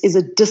happiness is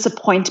a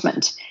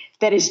disappointment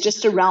that is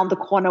just around the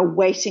corner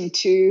waiting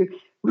to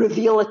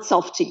reveal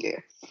itself to you.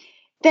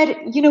 That,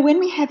 when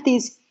we have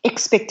these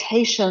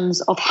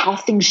expectations of how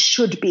things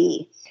should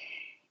be,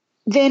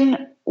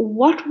 then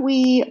what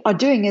we are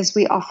doing is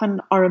we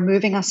often are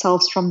removing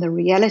ourselves from the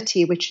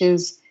reality, which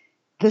is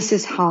this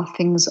is how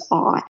things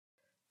are.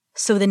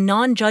 So the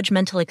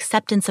non-judgmental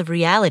acceptance of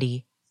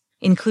reality,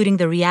 including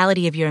the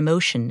reality of your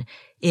emotion,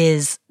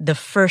 is the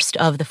first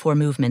of the 4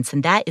 movements,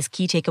 and that is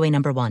key takeaway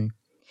number 1.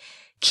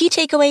 Key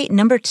takeaway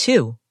number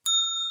 2,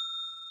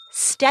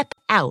 step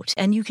out,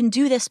 and you can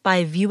do this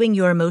by viewing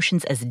your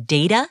emotions as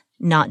data,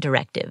 not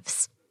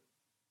directives.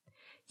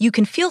 You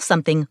can feel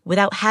something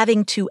without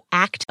having to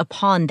act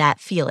upon that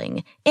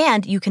feeling,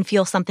 and you can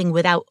feel something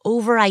without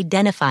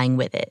over-identifying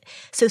with it.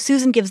 So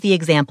Susan gives the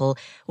example,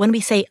 when we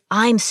say,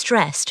 I'm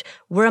stressed,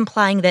 we're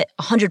implying that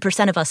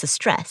 100% of us is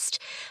stressed,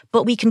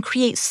 but we can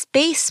create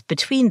space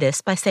between this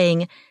by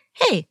saying,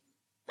 hey,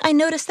 I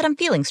noticed that I'm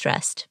feeling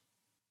stressed.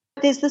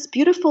 There's this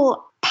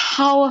beautiful,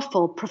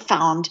 powerful,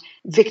 profound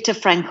Viktor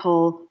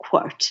Frankl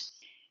quote.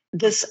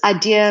 This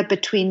idea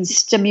between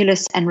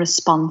stimulus and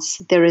response,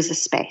 there is a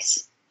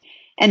space.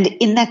 And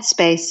in that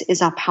space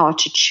is our power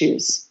to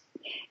choose.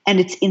 And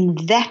it's in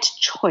that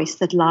choice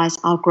that lies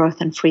our growth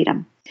and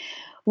freedom.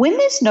 When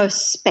there's no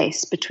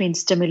space between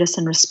stimulus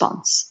and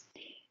response,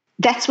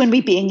 that's when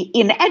we're being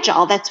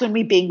inagile. That's when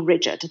we're being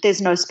rigid.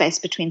 There's no space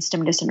between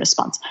stimulus and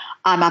response.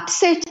 I'm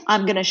upset.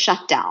 I'm going to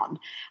shut down.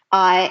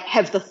 I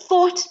have the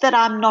thought that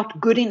I'm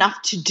not good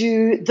enough to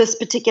do this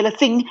particular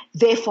thing.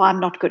 Therefore, I'm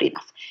not good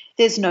enough.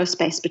 There's no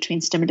space between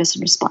stimulus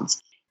and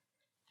response.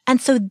 And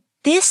so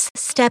this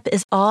step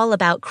is all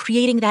about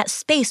creating that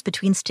space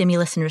between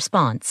stimulus and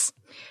response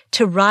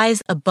to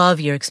rise above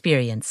your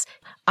experience.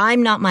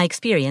 I'm not my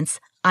experience.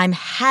 I'm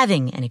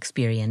having an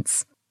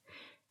experience.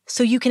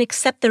 So you can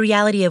accept the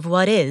reality of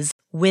what is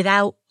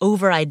without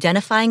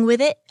over-identifying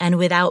with it and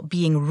without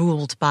being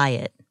ruled by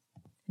it.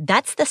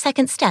 That's the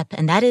second step,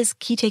 and that is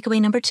key takeaway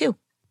number 2.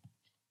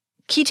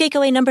 Key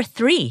takeaway number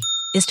 3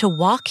 is to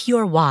walk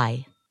your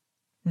why.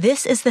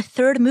 This is the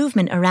third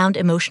movement around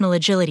emotional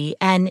agility,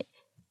 and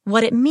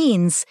what it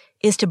means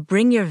is to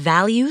bring your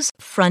values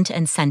front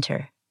and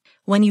center.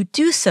 When you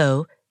do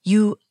so,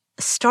 you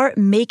start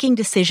making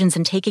decisions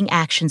and taking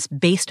actions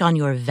based on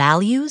your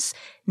values,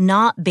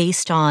 not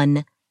based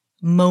on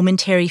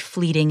momentary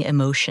fleeting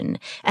emotion.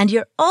 And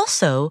you're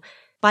also,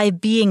 by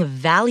being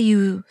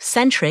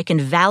value-centric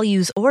and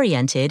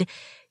values-oriented,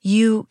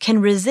 you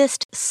can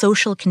resist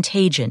social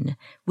contagion,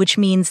 which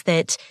means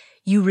that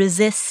you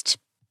resist,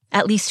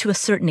 at least to a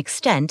certain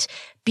extent,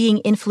 being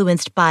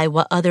influenced by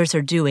what others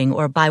are doing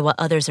or by what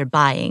others are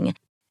buying.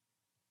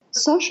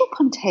 Social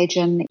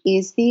contagion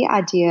is the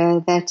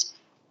idea that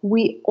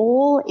we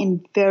all,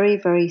 in very,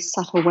 very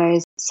subtle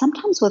ways,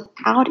 sometimes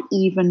without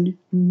even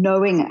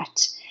knowing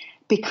it,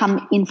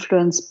 become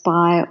influenced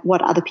by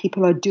what other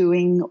people are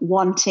doing,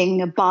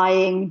 wanting,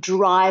 buying,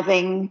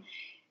 driving,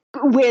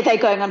 where they're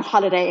going on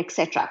holiday,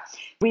 etc.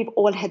 We've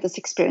all had this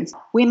experience.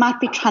 We might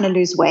be trying to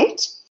lose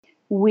weight.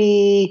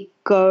 We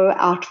go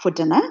out for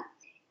dinner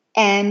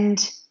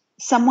and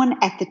someone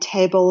at the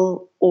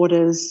table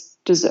orders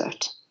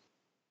dessert.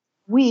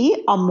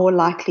 We are more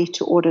likely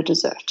to order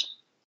dessert.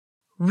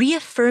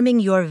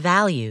 Reaffirming your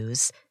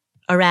values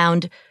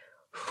around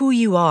who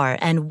you are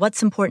and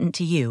what's important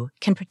to you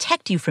can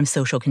protect you from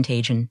social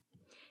contagion.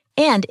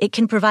 And it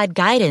can provide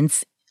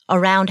guidance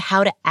around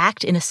how to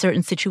act in a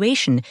certain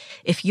situation.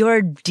 If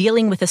you're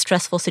dealing with a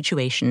stressful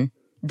situation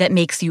that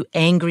makes you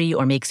angry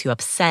or makes you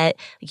upset,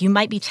 you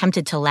might be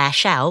tempted to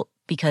lash out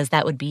because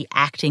that would be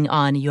acting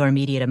on your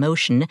immediate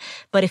emotion.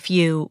 But if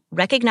you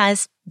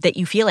recognize that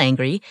you feel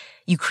angry,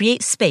 you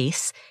create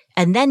space,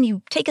 and then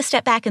you take a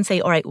step back and say,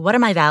 all right, what are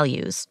my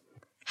values?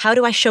 How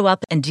do I show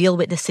up and deal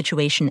with this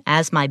situation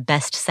as my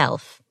best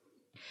self?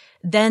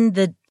 Then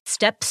the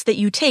steps that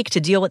you take to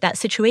deal with that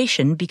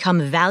situation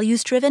become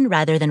values-driven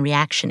rather than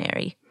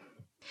reactionary.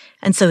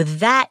 And so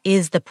that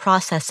is the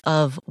process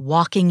of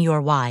walking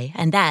your why,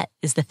 and that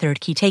is the third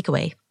key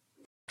takeaway.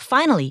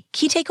 Finally,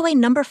 key takeaway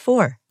number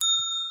 4,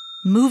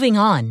 moving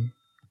on.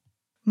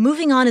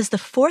 Moving on is the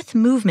fourth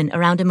movement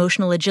around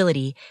emotional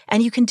agility,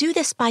 and you can do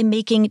this by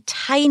making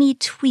tiny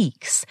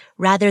tweaks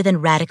rather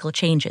than radical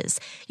changes.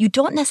 You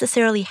don't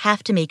necessarily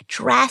have to make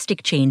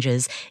drastic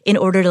changes in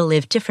order to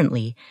live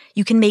differently.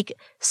 You can make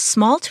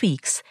small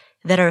tweaks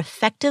that are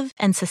effective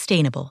and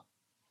sustainable.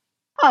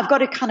 I've got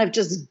to kind of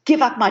just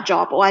give up my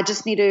job, or I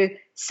just need to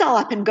sell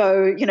up and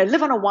go,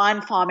 live on a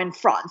wine farm in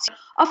France.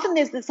 Often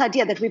there's this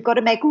idea that we've got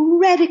to make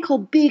radical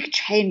big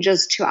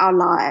changes to our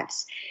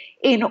lives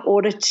in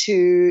order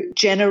to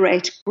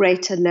generate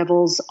greater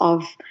levels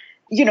of,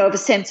 of a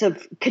sense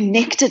of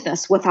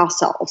connectedness with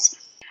ourselves.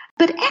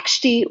 But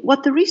actually,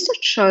 what the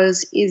research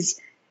shows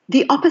is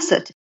the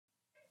opposite.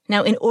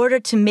 Now, in order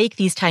to make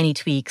these tiny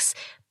tweaks,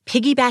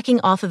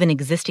 piggybacking off of an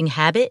existing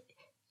habit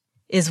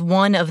is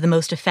one of the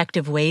most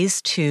effective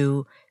ways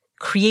to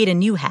create a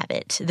new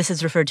habit. This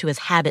is referred to as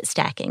habit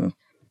stacking.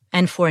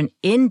 And for an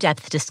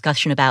in-depth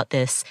discussion about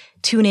this,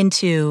 tune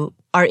into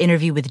our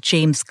interview with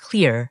James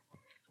Clear,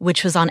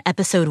 which was on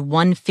episode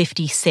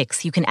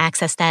 156. You can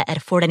access that at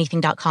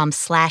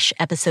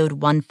affordanything.com/episode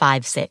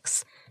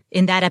 156.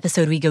 In that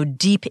episode, we go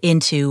deep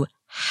into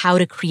how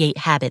to create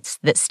habits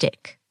that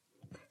stick.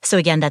 So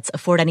again, that's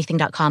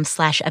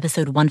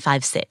affordanything.com/episode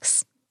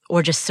 156.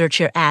 Or just search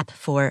your app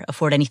for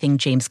Afford Anything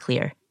James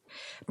Clear.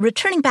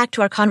 Returning back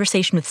to our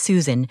conversation with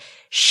Susan,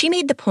 she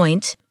made the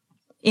point,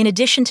 in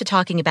addition to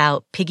talking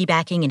about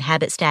piggybacking and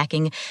habit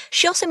stacking,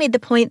 she also made the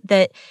point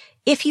that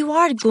if you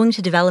are going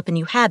to develop a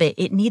new habit,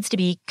 it needs to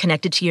be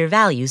connected to your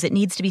values. It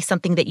needs to be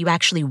something that you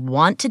actually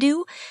want to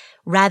do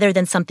rather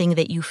than something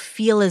that you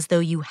feel as though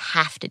you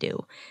have to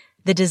do.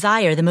 The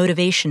desire, the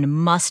motivation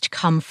must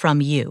come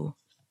from you.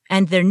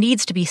 And there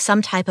needs to be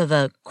some type of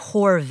a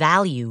core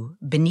value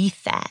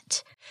beneath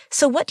that.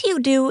 So what do you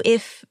do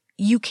if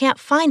you can't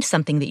find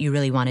something that you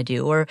really want to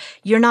do, or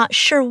you're not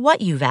sure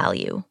what you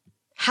value?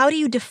 How do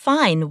you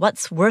define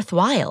what's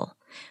worthwhile?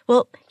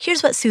 Well,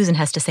 here's what Susan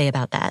has to say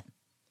about that.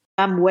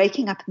 I'm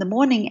waking up in the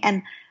morning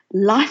and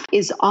life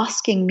is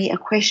asking me a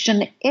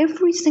question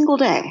every single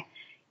day.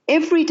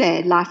 Every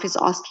day, life is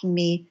asking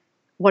me,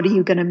 what are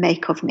you going to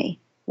make of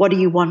me? What do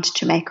you want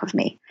to make of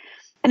me?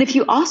 And if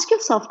you ask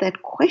yourself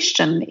that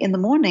question in the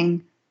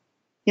morning,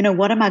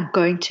 what am I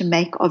going to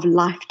make of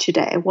life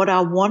today? What do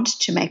I want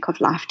to make of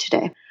life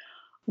today?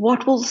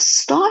 What will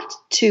start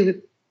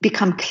to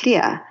become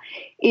clear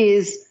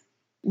is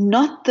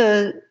not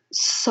the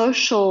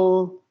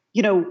social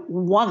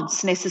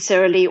wants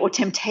necessarily, or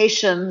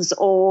temptations,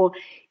 or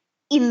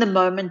in the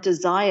moment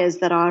desires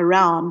that are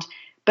around,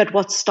 but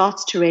what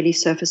starts to really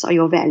surface are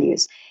your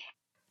values.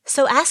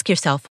 So ask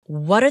yourself,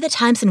 what are the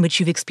times in which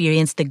you've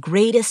experienced the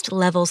greatest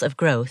levels of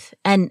growth,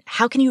 and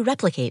how can you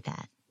replicate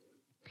that?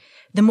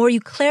 The more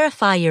you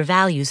clarify your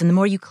values and the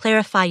more you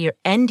clarify your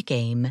end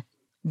game,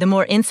 the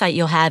more insight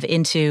you'll have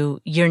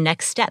into your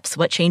next steps,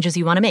 what changes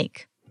you want to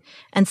make.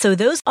 And so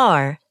those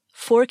are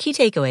 4 key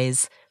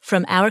takeaways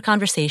from our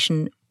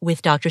conversation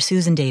with Dr.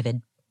 Susan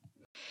David.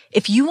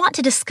 If you want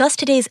to discuss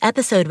today's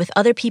episode with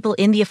other people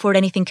in the Afford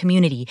Anything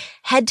community,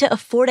 head to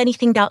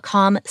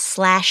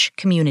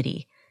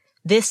affordanything.com/community.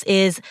 This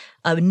is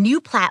a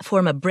new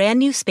platform, a brand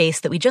new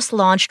space that we just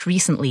launched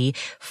recently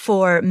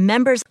for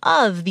members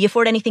of the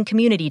Afford Anything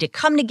community to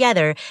come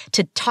together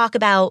to talk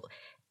about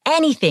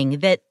anything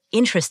that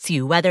interests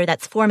you, whether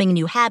that's forming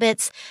new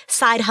habits,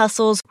 side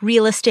hustles,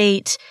 real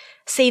estate,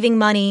 saving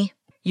money,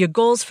 your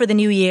goals for the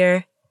new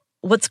year.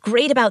 What's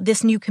great about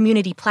this new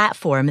community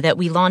platform that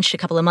we launched a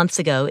couple of months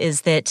ago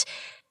is that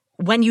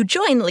when you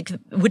join,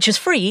 which is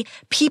free,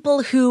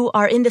 people who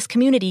are in this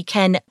community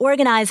can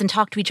organize and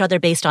talk to each other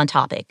based on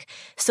topic.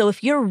 So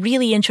if you're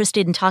really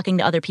interested in talking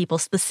to other people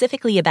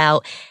specifically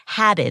about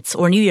habits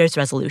or New Year's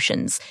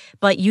resolutions,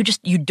 but you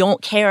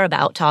don't care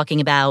about talking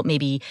about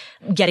maybe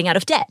getting out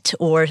of debt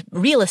or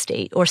real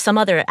estate or some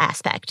other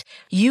aspect,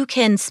 you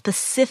can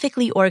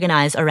specifically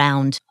organize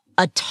around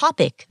a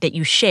topic that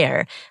you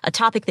share, a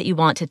topic that you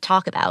want to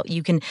talk about.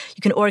 You can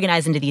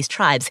organize into these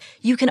tribes.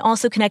 You can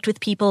also connect with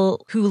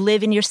people who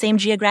live in your same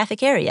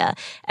geographic area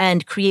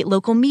and create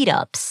local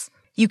meetups.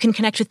 You can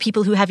connect with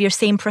people who have your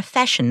same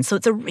profession. So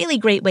it's a really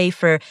great way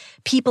for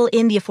people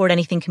in the Afford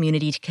Anything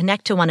community to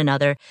connect to one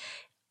another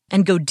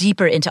and go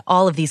deeper into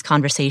all of these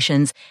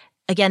conversations.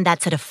 Again,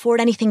 that's at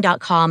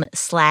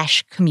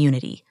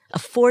affordanything.com/community.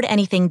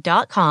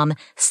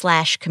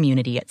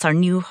 affordanything.com/community. It's our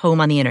new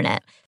home on the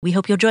internet. We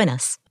hope you'll join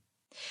us.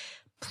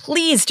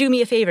 please do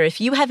me a favor.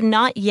 If you have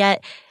not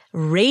yet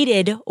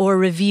rated or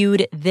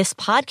reviewed this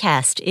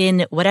podcast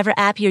in whatever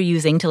app you're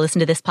using to listen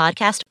to this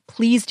podcast,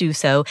 please do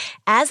so.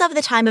 As of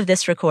the time of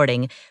this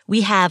recording,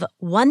 we have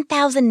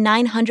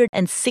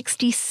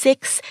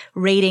 1,966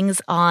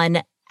 ratings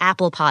on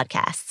Apple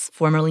Podcasts,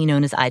 formerly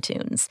known as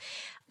iTunes.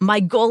 My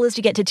goal is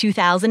to get to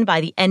 2,000 by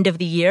the end of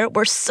the year.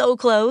 We're so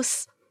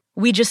close.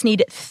 We just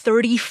need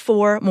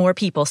 34 more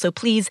people. So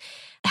please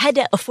head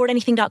to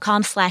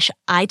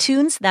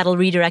affordanything.com/iTunes. That'll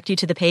redirect you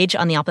to the page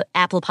on the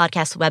Apple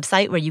Podcasts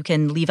website where you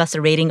can leave us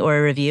a rating or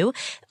a review.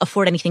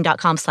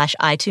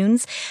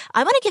 affordanything.com/iTunes.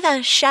 I want to give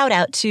a shout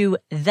out to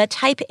the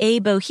Type A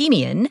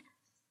Bohemian,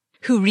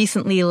 who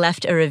recently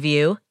left a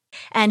review.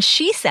 And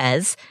she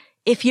says,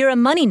 if you're a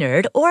money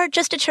nerd or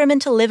just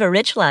determined to live a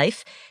rich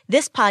life,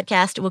 this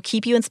podcast will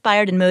keep you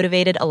inspired and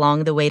motivated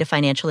along the way to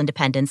financial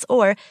independence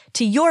or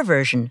to your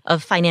version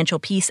of financial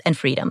peace and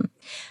freedom.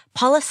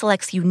 Paula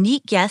selects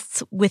unique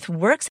guests with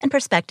works and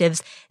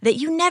perspectives that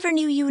you never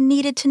knew you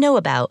needed to know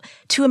about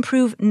to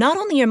improve not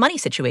only your money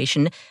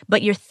situation,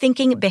 but your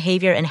thinking,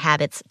 behavior, and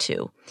habits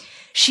too.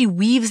 She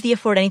weaves the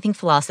Afford Anything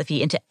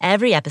philosophy into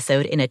every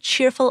episode in a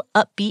cheerful,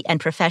 upbeat,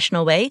 and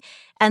professional way,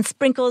 and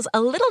sprinkles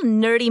a little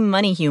nerdy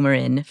money humor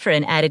in for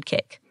an added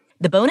kick.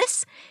 The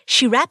bonus?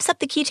 She wraps up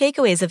the key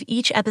takeaways of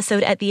each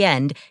episode at the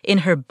end in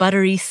her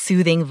buttery,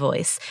 soothing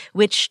voice,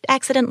 which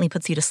accidentally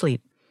puts you to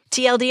sleep.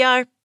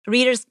 TLDR,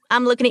 readers,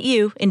 I'm looking at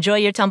you. Enjoy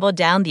your tumble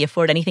down the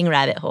Afford Anything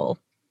rabbit hole.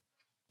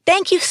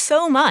 Thank you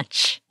so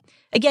much.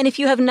 Again, if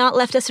you have not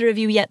left us a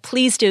review yet,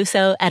 please do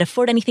so at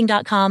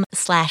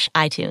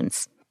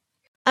affordanything.com/iTunes.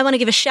 I want to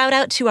give a shout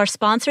out to our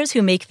sponsors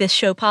who make this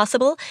show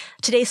possible.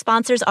 Today's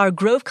sponsors are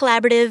Grove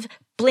Collaborative,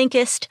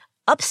 Blinkist,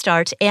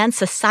 Upstart, and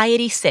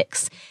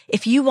Society6.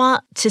 If you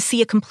want to see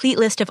a complete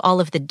list of all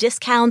of the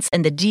discounts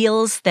and the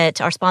deals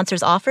that our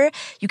sponsors offer,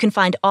 you can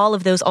find all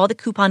of those, all the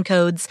coupon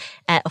codes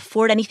at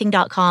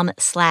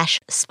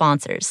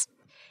affordanything.com/sponsors.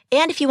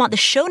 And if you want the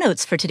show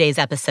notes for today's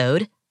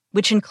episode,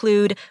 which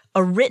include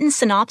a written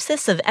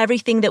synopsis of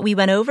everything that we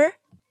went over,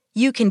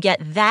 you can get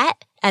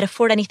that at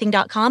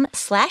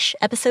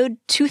affordanything.com/episode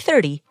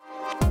 230.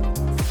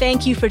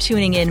 Thank you for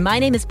tuning in. My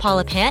name is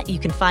Paula Pant. You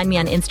can find me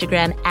on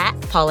Instagram at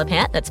Paula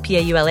Pant. That's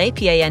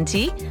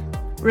PaulaPant.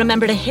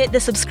 Remember to hit the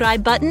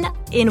subscribe button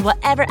in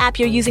whatever app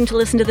you're using to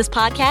listen to this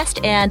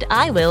podcast, and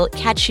I will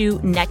catch you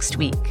next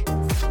week.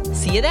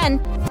 See you then.